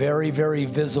become very, very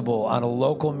visible on a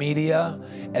local media,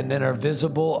 and then her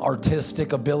visible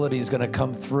artistic ability is going to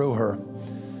come through her.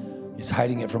 He's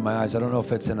hiding it from my eyes. I don't know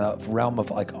if it's in a realm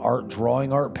of like art,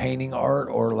 drawing art, painting art,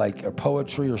 or like a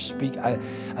poetry or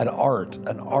an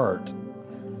art.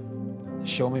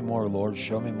 Show me more, Lord.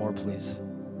 Show me more, please.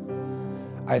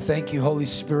 I thank you, Holy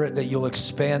Spirit, that you'll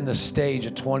expand the stage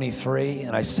at 23.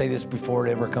 And I say this before it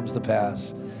ever comes to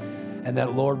pass. And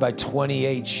that, Lord, by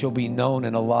 28, she'll be known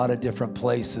in a lot of different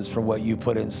places for what you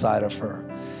put inside of her.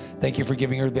 Thank you for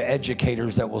giving her the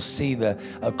educators that will see the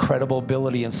credible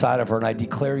ability inside of her. And I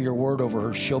declare your word over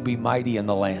her. She'll be mighty in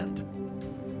the land.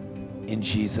 In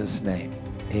Jesus' name,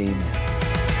 amen.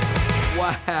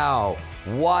 Wow,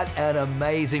 what an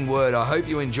amazing word. I hope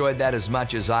you enjoyed that as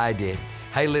much as I did.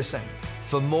 Hey, listen,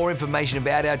 for more information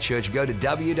about our church, go to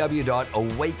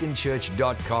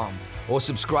www.awakenchurch.com or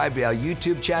subscribe to our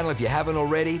YouTube channel if you haven't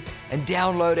already, and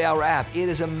download our app. It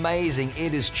is amazing.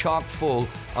 It is chock full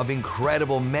of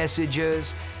incredible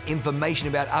messages, information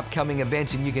about upcoming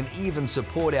events, and you can even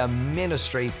support our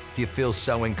ministry if you feel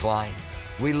so inclined.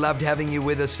 We loved having you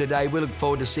with us today. We look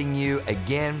forward to seeing you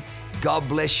again. God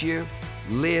bless you.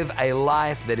 Live a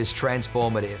life that is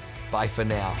transformative. Bye for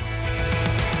now.